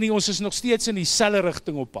verander nie, ons is nog steeds in dieselfde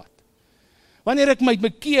rigting op pad. Wanneer ek my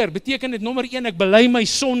bekeer, beteken dit nommer 1, ek bely my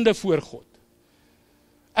sonde voor God.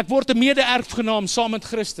 Ek word 'n mede-erfgenaam saam met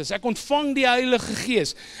Christus. Ek ontvang die Heilige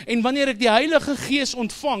Gees. En wanneer ek die Heilige Gees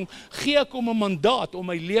ontvang, gee ek hom 'n mandaat om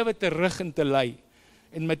my lewe te rig en te lei.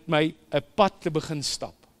 En met my 'n pad te begin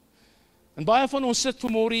stap. En baie van ons sit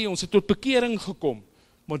vanmôre hier, ons het tot bekering gekom,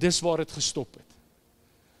 maar dis waar dit gestop het.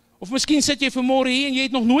 Of miskien sit jy vanmôre hier en jy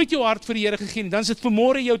het nog nooit jou hart vir die Here gegee nie. Dan is dit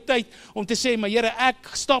vanmôre jou tyd om te sê, maar Here,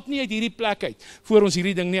 ek stap nie uit hierdie plek uit, voor ons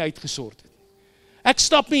hierdie ding nie uitgesort het. Ek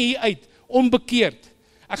stap nie hier uit, onbekeerd.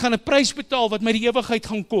 Ek gaan 'n prys betaal wat my die ewigheid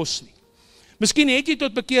gaan kos nie. Miskien het jy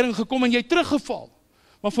tot bekering gekom en jy teruggeval,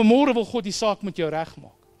 maar vanmôre wil God die saak met jou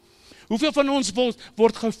regmaak. Hoeveel van ons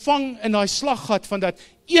word gevang in daai slaggat van dat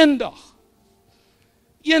eendag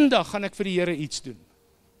gaan ek vir die Here iets doen.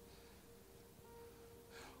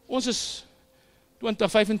 Ons is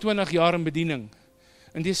 25 jaar in bediening.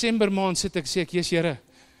 In Desember maand sit ek, sê ek, Jesus Here,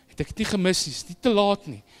 het ek dit nie gemis nie, is nie te laat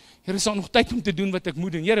nie. Here, is daar nog tyd om te doen wat ek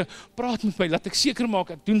moet doen. Here, praat met my, laat ek seker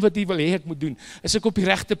maak, ek doen wat U wil hê ek moet doen. Is ek op die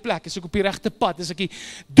regte plek, is ek op die regte pad,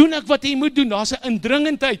 doen ek wat U moet doen, daar's 'n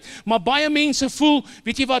indringendheid, maar baie mense voel,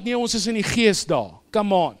 weet jy wat, nee, ons is in die gees daar,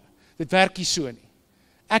 come on, dit werk nie so nie.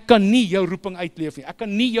 Ek kan nie jou roeping uitleef nie, ek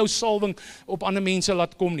kan nie jou salwing op ander mense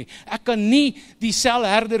laat kom nie, ek kan nie die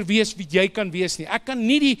selherder wees wie jy kan wees nie, ek kan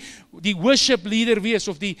nie die worship leader wees,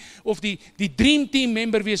 of die dream team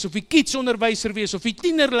member wees, of die kidsonderwyser wees, of die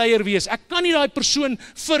tienerleier wees, ek kan nie daai persoon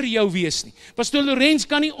vir jou wees nie. Pastor Lorenz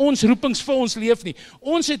kan nie ons roepings vir ons leef nie,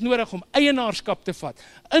 ons het nodig om eienaarskap te vat,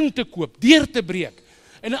 in te koop, deur te breek,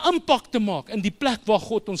 en 'n impak te maak in die plek waar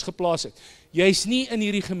God ons geplaas het. Jy is nie in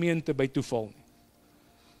hierdie gemeente by toeval nie.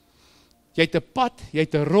 Jy het 'n pad, jy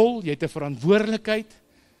het 'n rol, jy het 'n verantwoordelikheid,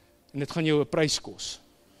 en dit gaan jou 'n prys kos.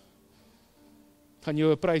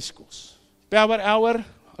 Power hour,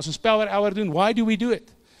 as ons power hour doen, why do we do it?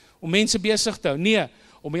 Om mense besig te hou? Nee,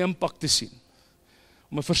 om die impak te sien,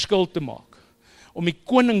 om 'n verskil te maak, om die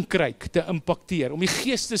koninkryk te impakteer, om die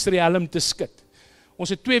geestesriem te skud. Ons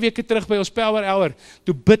het 2 weke terug by ons power hour,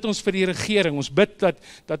 toe bid ons vir die regering, ons bid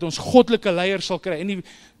dat ons goddelike leiers sal kry, en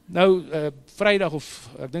Vrydag, of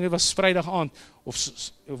ek dink dit was Vrydag aand, of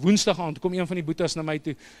Woensdag aand, kom een van die boetas na my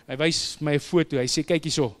toe, hy wys my 'n foto, hy sê, kyk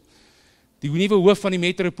hierso, die nuwe hoof van die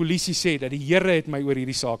metropolisie sê, dat die Here het my oor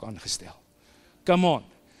hierdie saak aangestel. Come on,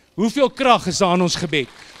 hoeveel krag is daar in ons gebed?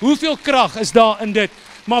 Hoeveel krag is daar in dit?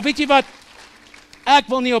 Maar weet jy wat, Ek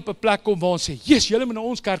wil nie op 'n plek kom waar ons sê, "Jesus, julle moet na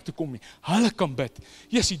ons kerk toe kom nie." Hulle kan bid.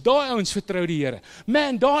 Jesus, daai ouens vertrou die Here.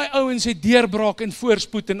 Man, daai ouens het deurbraak en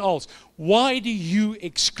voorspoed en als. Why do you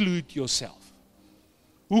exclude yourself?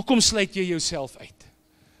 Hoekom sluit jy jouself uit?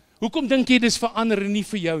 Hoekom dink jy dis vir ander en nie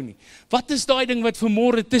vir jou nie? Wat is daai ding wat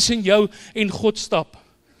vanmôre tussen jou en God stap?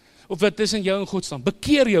 Of wat tussen jou en God staan?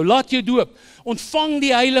 Bekeer jou, laat jou doop. Ontvang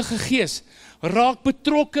die Heilige Gees. Raak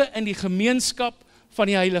betrokke in die gemeenskap van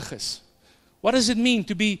die heiliges. What does it mean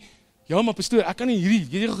to be, ja maar pastoor, ek kan nie hierdie,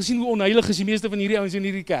 jy het gesien hoe onheilig is die meeste van hierdie ouens in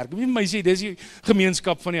hierdie kerk. Jy moet my sê, dis die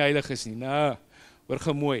gemeenskap van die heiliges nie. Nou, hoor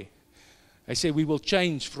gou mooi. Hy sê, we will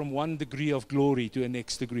change from one degree of glory to a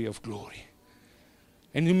next degree of glory.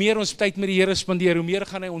 En hoe meer ons tyd met die Here spandeer, hoe meer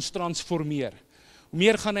gaan hy ons transformeer. Hoe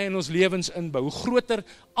meer gaan hy in ons lewens inbou. Hoe groter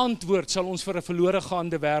antwoord sal ons vir 'n verlore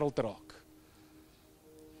gaande wêreld raak.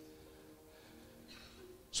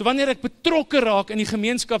 So wanneer ek betrokke raak in die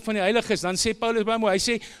gemeenskap van die heiliges, dan sê Paulus baie mooi, hy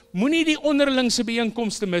sê, moenie die onderlingse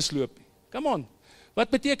byeenkomste misloop nie. Come on, wat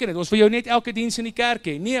beteken dit? Ons wil jou net elke diens in die kerk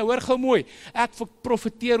hê. Nee, hoor gou mooi, ek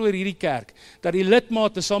profeteer oor hierdie kerk, dat die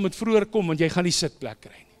lidmate sal moet vroeër kom, want jy gaan nie sitplek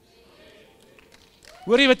kry nie.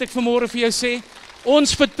 Hoor jy wat ek vanmôre vir jou sê?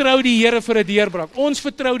 Ons vertrou die Here vir 'n deurbraak. Ons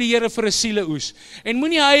vertrou die Here vir 'n sieleoes. En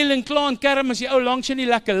moenie huil en kla en kerm as die ou langs jou nie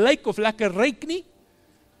lekker lyk of lekker ruik nie.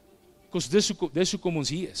 Dis hoekom ons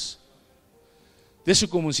hier is. Dis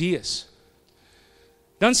hoekom ons hier is.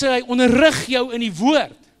 Dan sê hy, onderrig jou in die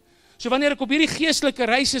woord. So wanneer ek op hierdie geestelike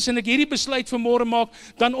reis is en ek hierdie besluit vanmôre maak,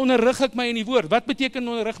 dan onderrig ek my in die woord. Wat beteken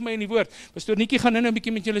onderrig my in die woord? Pastoor Nikkie gaan nou 'n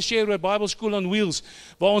bietjie met julle share oor Bible School on Wheels,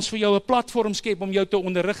 waar ons vir jou 'n platform skep om jou te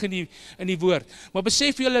onderrig in die woord. Maar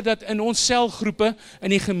besef julle dat in ons selgroepe in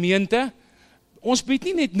die gemeente, ons bied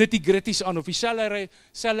nie net nitty-gritties aan, of die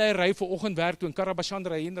selle ry vir oggendwerk toe, en Karabashan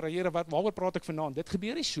ry en Here, waaroor praat ek vanaand? Dit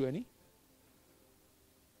gebeur nie so nie.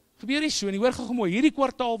 Gebeur nie so nie, hoor gou mooi, hierdie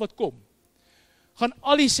kwartaal wat kom, gaan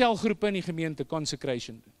al die selgroepe in die gemeente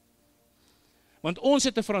consecration doen. Want ons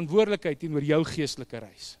het 'n verantwoordelikheid teenoor jou geestelike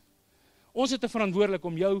reis. Ons het 'n verantwoordelikheid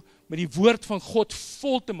om jou met die woord van God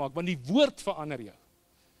vol te maak, want die woord verander jou.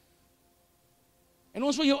 En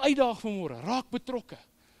ons wil jou uitdaag vanmôre, raak betrokke.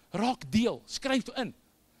 Raak deel, skryf in.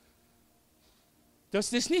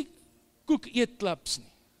 Dis nie koek eet klubs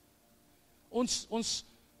nie.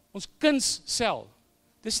 Ons kunstsel,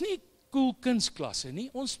 dis nie cool kunsklasse nie.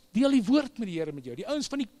 Ons deel die woord met die Here met jou. Die ouens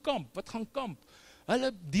van die kamp, wat gaan kamp,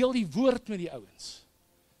 hulle deel die woord met die ouens.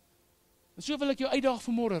 En so wil ek jou uitdaag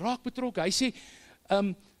vanmôre, raak betrokke. Hy sê,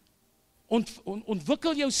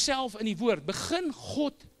 ontwikkel jouself in die woord, begin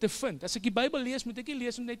God te vind. As ek die Bybel lees, moet ek nie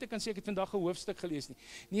lees om net te kan sê, ek het vandag 'n hoofstuk gelees nie.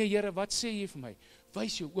 Nee, Here, wat sê jy vir my?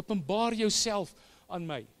 Wys jou, openbaar jouself aan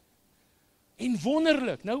my. En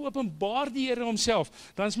wonderlik, nou openbaar die Here homself.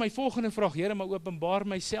 Dan is my volgende vraag, Here, maar openbaar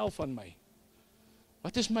myself aan my.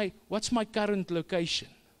 What's my current location?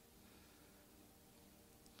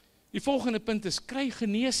 Die volgende punt is, kry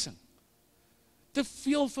genesing. Te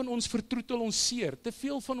veel van ons vertroetel ons seer, te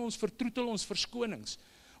veel van ons vertroetel ons verskonings.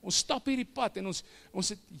 Ons stap hierdie pad en ons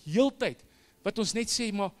het heeltyd, wat ons net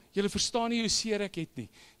sê, maar julle verstaan nie hoe seer ek het nie.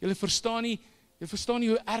 Julle verstaan nie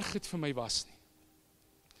hoe erg het vir my was nie.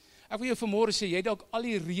 Ek wil jou vanmôre sê, jy het dalk al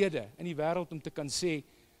die rede in die wêreld om te kan sê,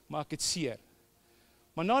 maar ek het seer.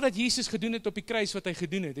 Maar nadat Jesus gedoen het op die kruis wat hy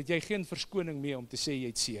gedoen het jy geen verskoning meer om te sê jy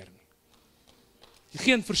het seer nie.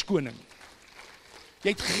 Geen verskoning. Jy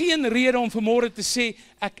het geen rede om vanmôre te sê,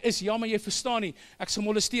 ek is, ja, maar jy verstaan nie, ek is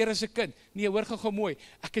gemolesteer as 'n kind. Nee, hoor gou mooi,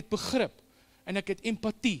 ek het begrip en ek het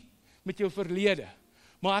empatie met jou verlede,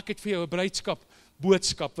 maar ek het vir jou 'n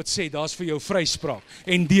boodskap wat sê, daar's vir jou vryspraak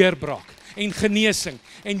en deurbraak en genesing,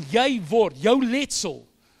 en jou letsel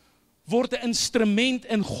word 'n instrument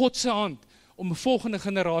in God se hand om 'n volgende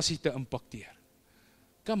generasie te impakteer.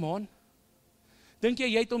 Come on. Dink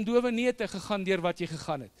jy het om dowe neute gegaan deur wat jy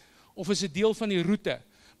gegaan het? Of is dit deel van die roete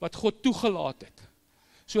wat God toegelaat het,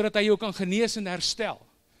 sodat hy jou kan genees en herstel,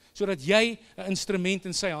 sodat jy 'n instrument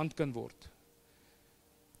in sy hand kan word?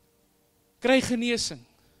 Kry genesing.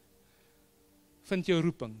 Vind jou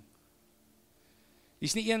roeping.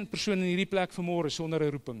 Hier's nie een persoon in hierdie plek vanmôre sonder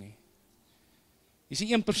 'n roeping nie. Hier's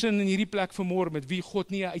nie een persoon in hierdie plek vanmôre met wie God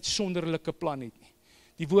nie 'n uitsonderlike plan het nie.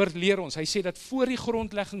 Die woord leer ons, hy sê dat voor die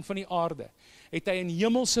grondlegging van die aarde, het hy in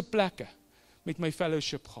hemelse plekke met my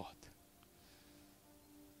fellowship gehad.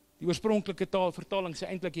 Die oorspronklike vertaling sê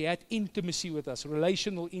eintlik, he had intimacy with us,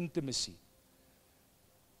 relational intimacy.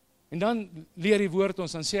 En dan leer die woord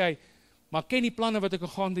ons, dan sê hy, maar ken die planne wat ek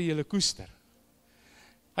gaande julle koester.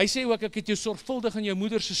 Hy sê ook, ek het jou sorgvuldig in jou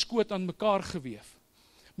moeder se skoot aan mekaar geweef,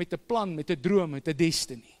 met 'n plan, met 'n droom, met 'n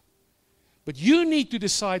destiny. But you need to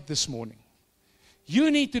decide this morning.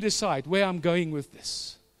 You need to decide where I'm going with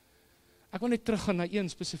this. Ek wil net teruggaan na een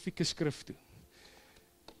spesifieke skrif toe.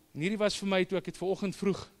 En hierdie was vir my, toe ek het vanoggend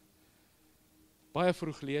vroeg, baie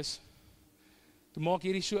vroeg lees, toe maak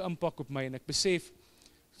hierdie so impak op my, en ek besef,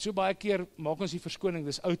 so baie keer maak ons die verskoning,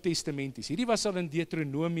 dis Ou Testamenties. Hierdie was al in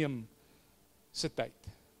Deuteronomium se tyd.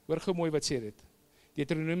 Hoor gou mooi wat sê dit.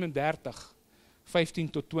 Deuteronomium 30, 15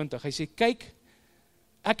 tot 20. Hy sê, kyk,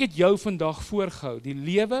 ek het jou vandag voorgehou, die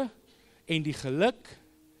lewe en die geluk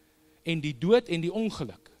en die dood en die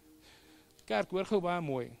ongeluk. Kerk, hoor gou baie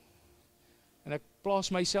mooi. En ek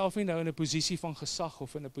plaas myself nie nou in 'n posisie van gesag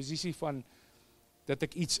of in 'n posisie van dat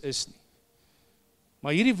ek iets is nie.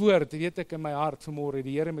 Maar hierdie woord, weet ek in my hart vanmôre,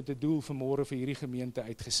 die Here met 'n doel vanmôre vir hierdie gemeente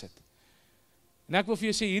uitgesit. En ek wil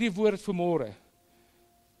vir jou sê, hierdie woord vanmôre,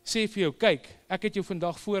 sê vir jou, kyk, ek het jou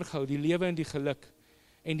vandag voorgehou, die lewe en die geluk,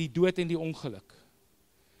 en die dood en die ongeluk.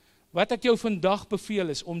 Wat ek jou vandag beveel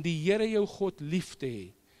is, om die Here jou God lief te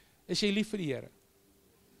hê. Is jy lief vir die Here?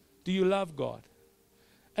 Do you love God?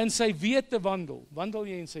 In sy weë te wandel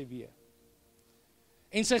jy in sy weë.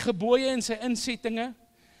 En sy gebooie en sy insettinge,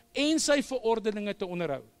 en sy verordeninge te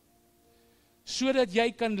onderhou. Sodat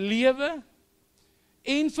jy kan lewe,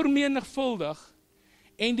 en vermenigvuldig,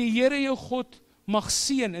 en die Here jou God mag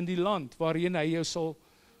seën in die land waarin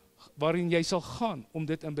jy sal gaan om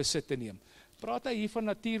dit in besit te neem. Praat hy hier van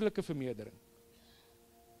natuurlike vermeerdering?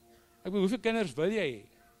 Ek bedoel, hoeveel kinders wil jy hê?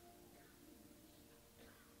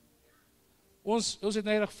 Ons het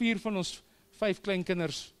net 4 van ons 5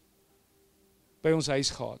 kleinkinders by ons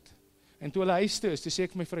huis gehad. En toe hulle huis toe is, toe sê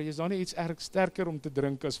ek my vrou, is daar nie iets erg sterker om te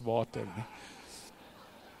drink as water nie?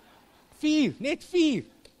 4, net 4.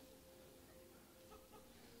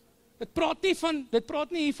 Dit praat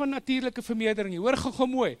nie hier van natuurlike vermeerdering nie. Hoor gou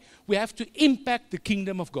mooi. We have to impact the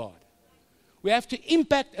kingdom of God. We have to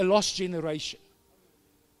impact a lost generation.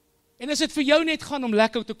 En as dit vir jou net gaan om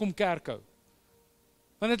lekker te kom kerk hou,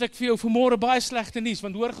 dan het ek vir jou vanmôre baie slegte nuus,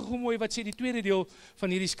 want hoor gou mooi wat sê die tweede deel van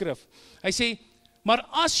hierdie skrif. Hy sê, maar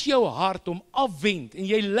as jou hart hom afwend, en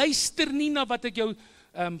jy luister nie na wat ek jou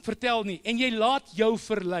vertel nie, en jy laat jou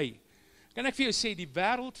verlei, kan ek vir jou sê, die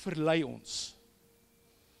wêreld verlei ons.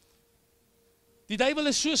 Die duiwel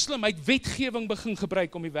is so slim, hy het wetgewing begin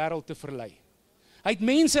gebruik om die wêreld te verlei. Hy het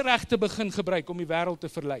menseregte begin gebruik om die wêreld te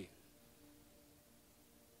verlei.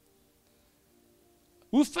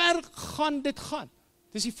 Hoe ver gaan dit gaan?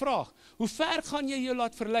 Dis die vraag. Hoe ver gaan jy jou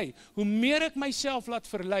laat verlei? Hoe meer ek myself laat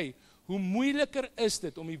verlei, hoe moeiliker is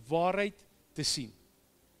dit om die waarheid te sien.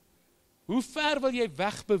 Hoe ver wil jy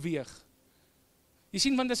wegbeweeg? Jy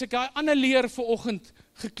sien, want as ek daai ander leer vanoggend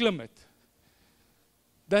geklim het,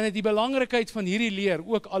 dan het die belangrikheid van hierdie leer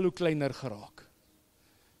ook al hoe kleiner geraak.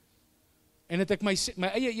 En het ek my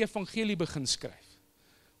eie evangelie begin skryf.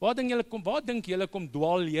 Waar dink julle kom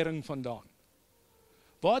dwaallering vandaan?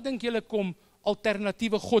 Waar dink julle kom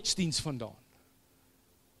alternatiewe godsdiens vandaan?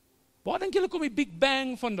 Waar dink julle kom die Big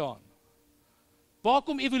Bang vandaan? Waar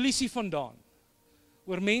kom evolusie vandaan?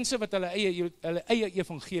 Oor mense wat hulle eie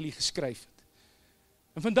evangelie geskryf het.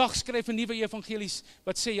 En vandag skryf 'n nuwe evangelies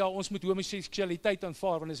wat sê ja, ons moet homoseksualiteit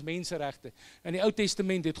aanvaar want dit is menseregte. In die Ou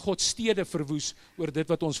Testament het God stede verwoes oor dit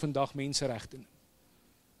wat ons vandag menseregte noem.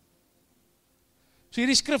 So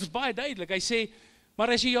hierdie skrif is baie duidelik. Hy sê, maar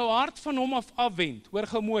as jy jou hart van hom afwend, hoor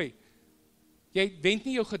gou mooi, jy wend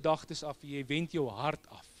nie jou gedagtes af, jy wend jou hart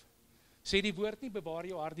af. Sê die woord nie, bewaar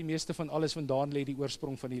jou hart, die meeste van alles vandaan lê die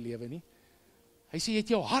oorsprong van die lewe nie. Hy sê, jy het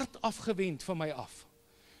jou hart afgewend van my af.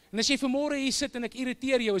 En as jy vanmôre hier sit en ek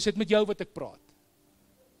irriteer jou, is dit met jou wat ek praat.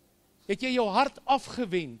 Het jy jou hart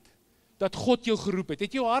afgewend dat God jou geroep het?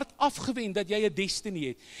 Het jy jou hart afgewend dat jy 'n destiny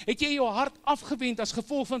het? Het jy jou hart afgewend as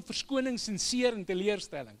gevolg van verskoning, seer en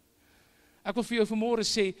teleurstelling? Ek wil vir jou vanmôre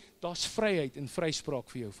sê, daar's vryheid en vryspraak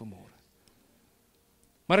vir jou vanmôre.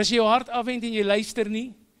 Maar as jy jou hart afwend en jy luister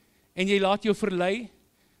nie, en jy laat jou verlei,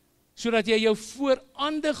 sodat jy jou voor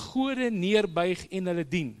ander gode neerbuig en hulle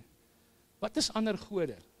dien. Wat is ander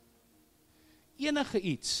gode? Enige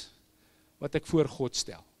iets wat ek voor God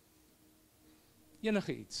stel.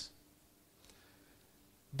 Enige iets.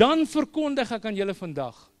 Dan verkondig ek aan julle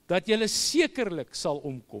vandag, dat julle sekerlik sal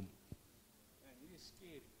omkom.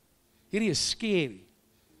 Hierdie is scary.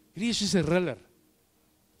 Hierdie is soos 'n thriller.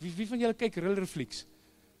 Wie van julle kyk thriller flieks?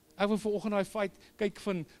 Ek wil vanoggend daai fight kyk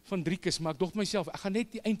van Driekus, maar ek dog myself, ek gaan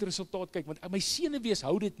net die eindresultaat kyk, want my senuwees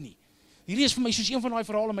hou dit nie. Hierdie is vir my soos een van daai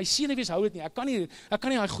verhale, my senuwees hou dit nie. Ek kan nie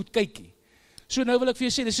daai goed kyk nie. So nou wil ek vir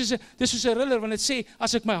jou sê, dis soos 'n thriller, want dit sê,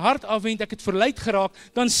 as ek my hart afwend, ek het verleid geraak,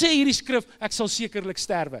 dan sê hierdie skrif, ek sal sekerlik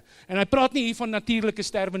sterwe. En hy praat nie hier van natuurlike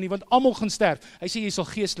sterwe nie, want almal gaan sterf. Hy sê, jy sal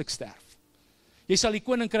geestelik sterf. Jy sal die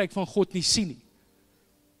koninkryk van God nie sien nie.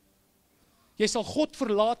 Jy sal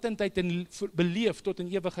Godverlatendheid beleef tot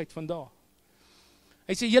in ewigheid vandaag.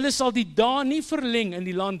 Hy sê, julle sal die dae nie verleng in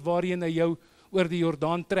die land waarheen hy jou oor die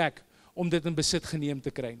Jordaan trek, om dit in besit geneem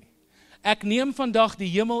te kry nie. Ek neem vandag die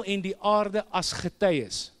hemel en die aarde as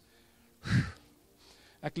getuies.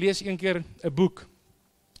 Ek lees een keer 'n boek,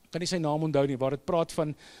 kan nie sy naam onthou nie, waar dit praat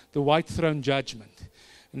van the White Throne Judgment.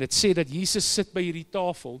 En dit sê dat Jesus sit by hierdie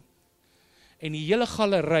tafel, en die hele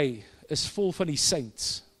galery is vol van die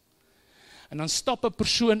saints. En dan stap 'n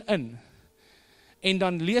persoon in, en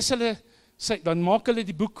dan lees hulle, dan maak hulle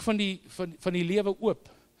die boek van die lewe oop,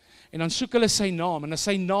 en dan soek hulle sy naam, en as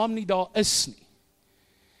sy naam nie daar is nie,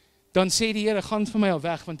 dan sê die Here, gaan van my al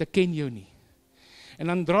weg, want ek ken jou nie. En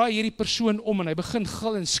dan draai hierdie persoon om, en hy begin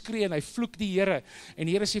gil en skree, en hy vloek die Here, en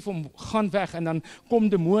die Here sê vir hom, gaan weg, en dan kom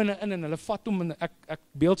demone in, en hulle vat hom, en ek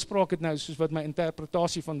beeldspraak het nou, soos wat my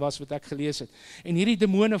interpretasie van was, wat ek gelees het, en hierdie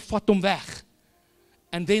demone vat hom weg,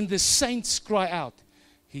 and then the saints cry out,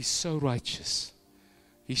 he's so righteous,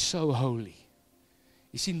 he's so holy.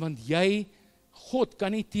 Jy sien, want God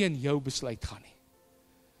kan nie teen jou besluit gaan nie.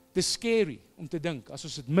 Dit is scary om te dink, as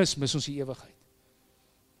ons dit mis ons die ewigheid.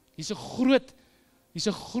 Hier's 'n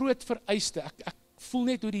groot vereiste. Ek voel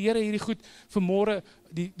net hoe die Here hierdie goed vanmôre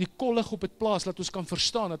die kollig op het plaas, dat ons kan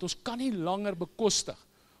verstaan, dat ons kan nie langer bekostig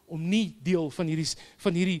om nie deel van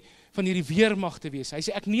hierdie weermag te wees. Hy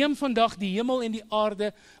sê, ek neem vandag die hemel en die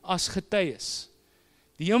aarde as getuies.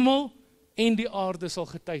 Die hemel en die aarde sal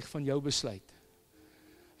getuig van jou besluit.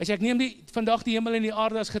 Hy sê, ek neem vandag die hemel en die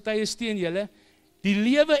aarde as getuies teen julle, die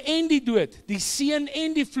lewe en die dood, die seën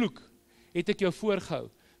en die vloek, het ek jou voorgehou.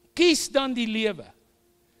 Kies dan die lewe,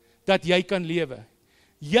 dat jy kan lewe.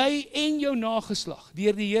 Jy en jou nageslag,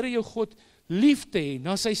 deur die Here jou God lief te hê,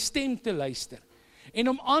 na sy stem te luister, en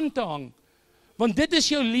om aan te hang, want dit is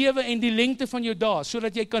jou lewe en die lengte van jou dae,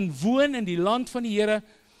 sodat jy kan woon in die land van die Here,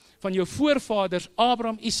 van jou voorvaders,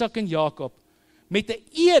 Abraham, Isak en Jakob, met 'n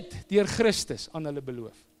eed deur Christus aan hulle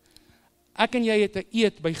beloof. Ek en jy het 'n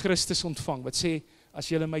eed by Christus ontvang, wat sê, as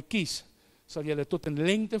julle my kies, sal julle tot in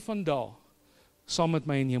lengte van dae, saam met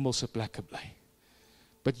my in hemelse plekke bly.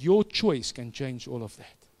 But your choice can change all of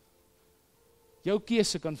that. Jou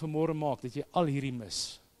keuse kan vanmôre maak, dat jy al hierdie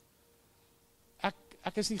mis.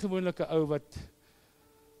 Ek is nie gewoonlik 'n ou wat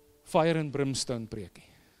fire and brimstone preek nie.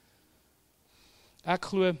 Ek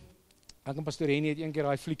glo, ek en Pastor Henny het een keer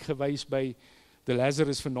daai fliek gewys by The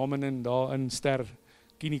Lazarus Phenomenon, daar in Ster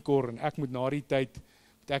Kinikor, en ek moet na die tyd,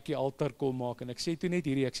 moet ek die altaar kom maak, en ek sê toe net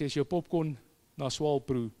hierdie, ek sê, as jou popcorn na swaal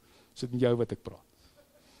proe, is dit met jou wat ek praat.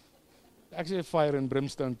 Ek sê fire and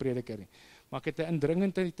brimstone prediker nie, maar ek het 'n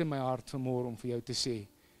indringendheid in my hart vanmôre om vir jou te sê,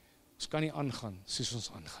 ons kan nie aangaan soos ons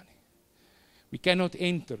aangaan nie. We cannot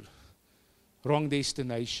enter wrong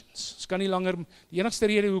destinations. Ons kan nie langer, die enigste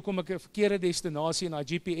rede hoekom ek 'n verkeerde destinasie in haar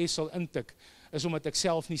GPS sal intik, is omdat ek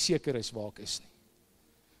self nie seker is waar ek is nie.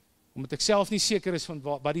 Omdat ek self nie seker is van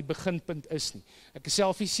wat die beginpunt is nie. Ek is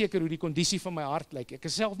self nie seker hoe die kondisie van my hart lyk. Ek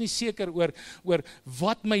is self nie seker oor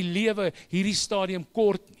wat my lewe hierdie stadium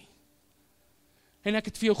kort nie. En ek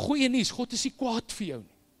het vir jou goeie nuus, God is nie kwaad vir jou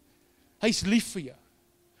nie. Hy is lief vir jou.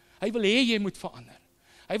 Hy wil hê jy moet verander.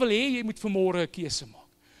 Hy wil hê jy moet vanmôre 'n keuse maak.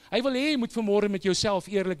 Hy wil hê jy moet vanmôre met jouself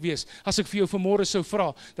eerlik wees. As ek vir jou vanmôre sou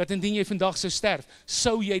vra, dat indien jy vandag sou sterf,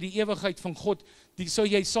 sou jy die ewigheid van God, sou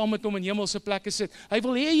jy saam met hom in hemelse plekke sit. Hy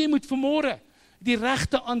wil hê jy moet vanmôre die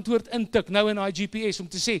regte antwoord intik, nou in daai GPS, om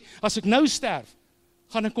te sê, as ek nou sterf,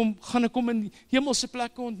 gaan ek hom in hemelse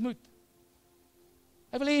plekke ontmoet.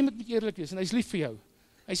 Hy wil hê jy moet eerlik wees, en hy is lief vir jou.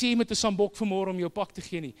 Hy sê jy moet 'n sambok vanmôre om jou pak te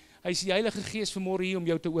gee nie. Hy sê die Heilige Gees vanmôre hier om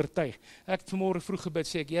jou te oortuig. Ek het vanmôre vroeg gebid,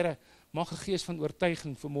 sê ek, Here, mag 'n gees van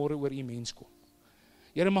oortuiging vanmôre oor u mens kom.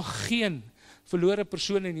 Here, mag geen verlore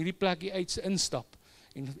persoon in hierdie plek hier instap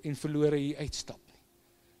en verlore hier uitstap nie.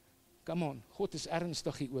 Come on, God is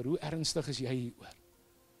ernstig hieroor. Hoe ernstig is jy hieroor?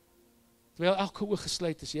 Terwyl elke oog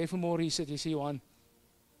gesluit is, jy vanmôre hier sit, jy sê, Johan,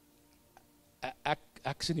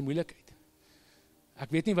 ek is in die moeilikheid. Ek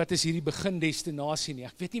weet nie wat is hierdie begindestinasie nie.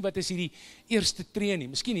 Ek weet nie wat is hierdie eerste tree nie.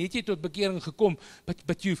 Miskien het jy tot bekering gekom,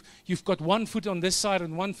 but you've got one foot on this side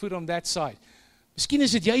and one foot on that side. Miskien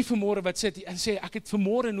is dit jy vanmôre wat sit en sê, ek het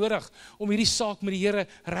vanmôre nodig om hierdie saak met die Here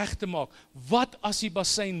reg te maak. Wat as die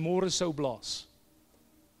bassein môre sou blaas?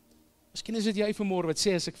 Miskien is dit jy vanmôre wat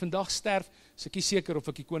sê, as ek vandag sterf, is ek nie seker of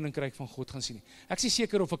ek die koninkryk van God gaan sien nie. Ek is nie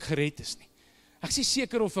seker of ek gered is nie. Ek is nie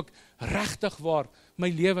seker of ek regtig waar my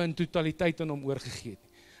lewe in totaliteit aan hom oorgegee het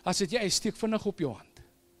nie. As dit jy, steek vinnig op jou hand.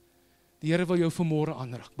 Die Here wil jou vanmôre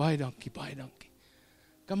aanraak. Baie dankie, baie dankie.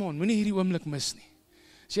 Come on, moenie hierdie oomblik mis nie.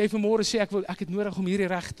 As jy vanmôre sê, ek het nodig om hierdie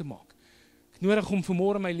reg te maak. Ek het nodig om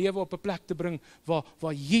vanmôre my lewe op 'n plek te bring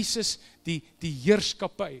waar Jesus die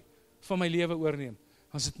heerskappy van my lewe oorneem,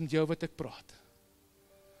 dan is dit met jou wat ek praat.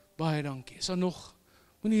 Baie dankie. Is daar nog,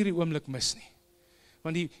 moenie hierdie oomblik mis nie.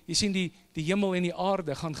 Want jy sien die hemel en die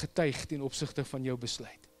aarde gaan getuig ten opsigte van jou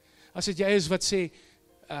besluit. As dit jy is wat sê,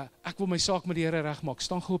 ek wil my saak met die Here regmaak,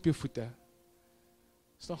 staan gou op jou voete.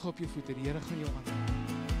 Staan gou op jou voete, die Here gaan jou aan.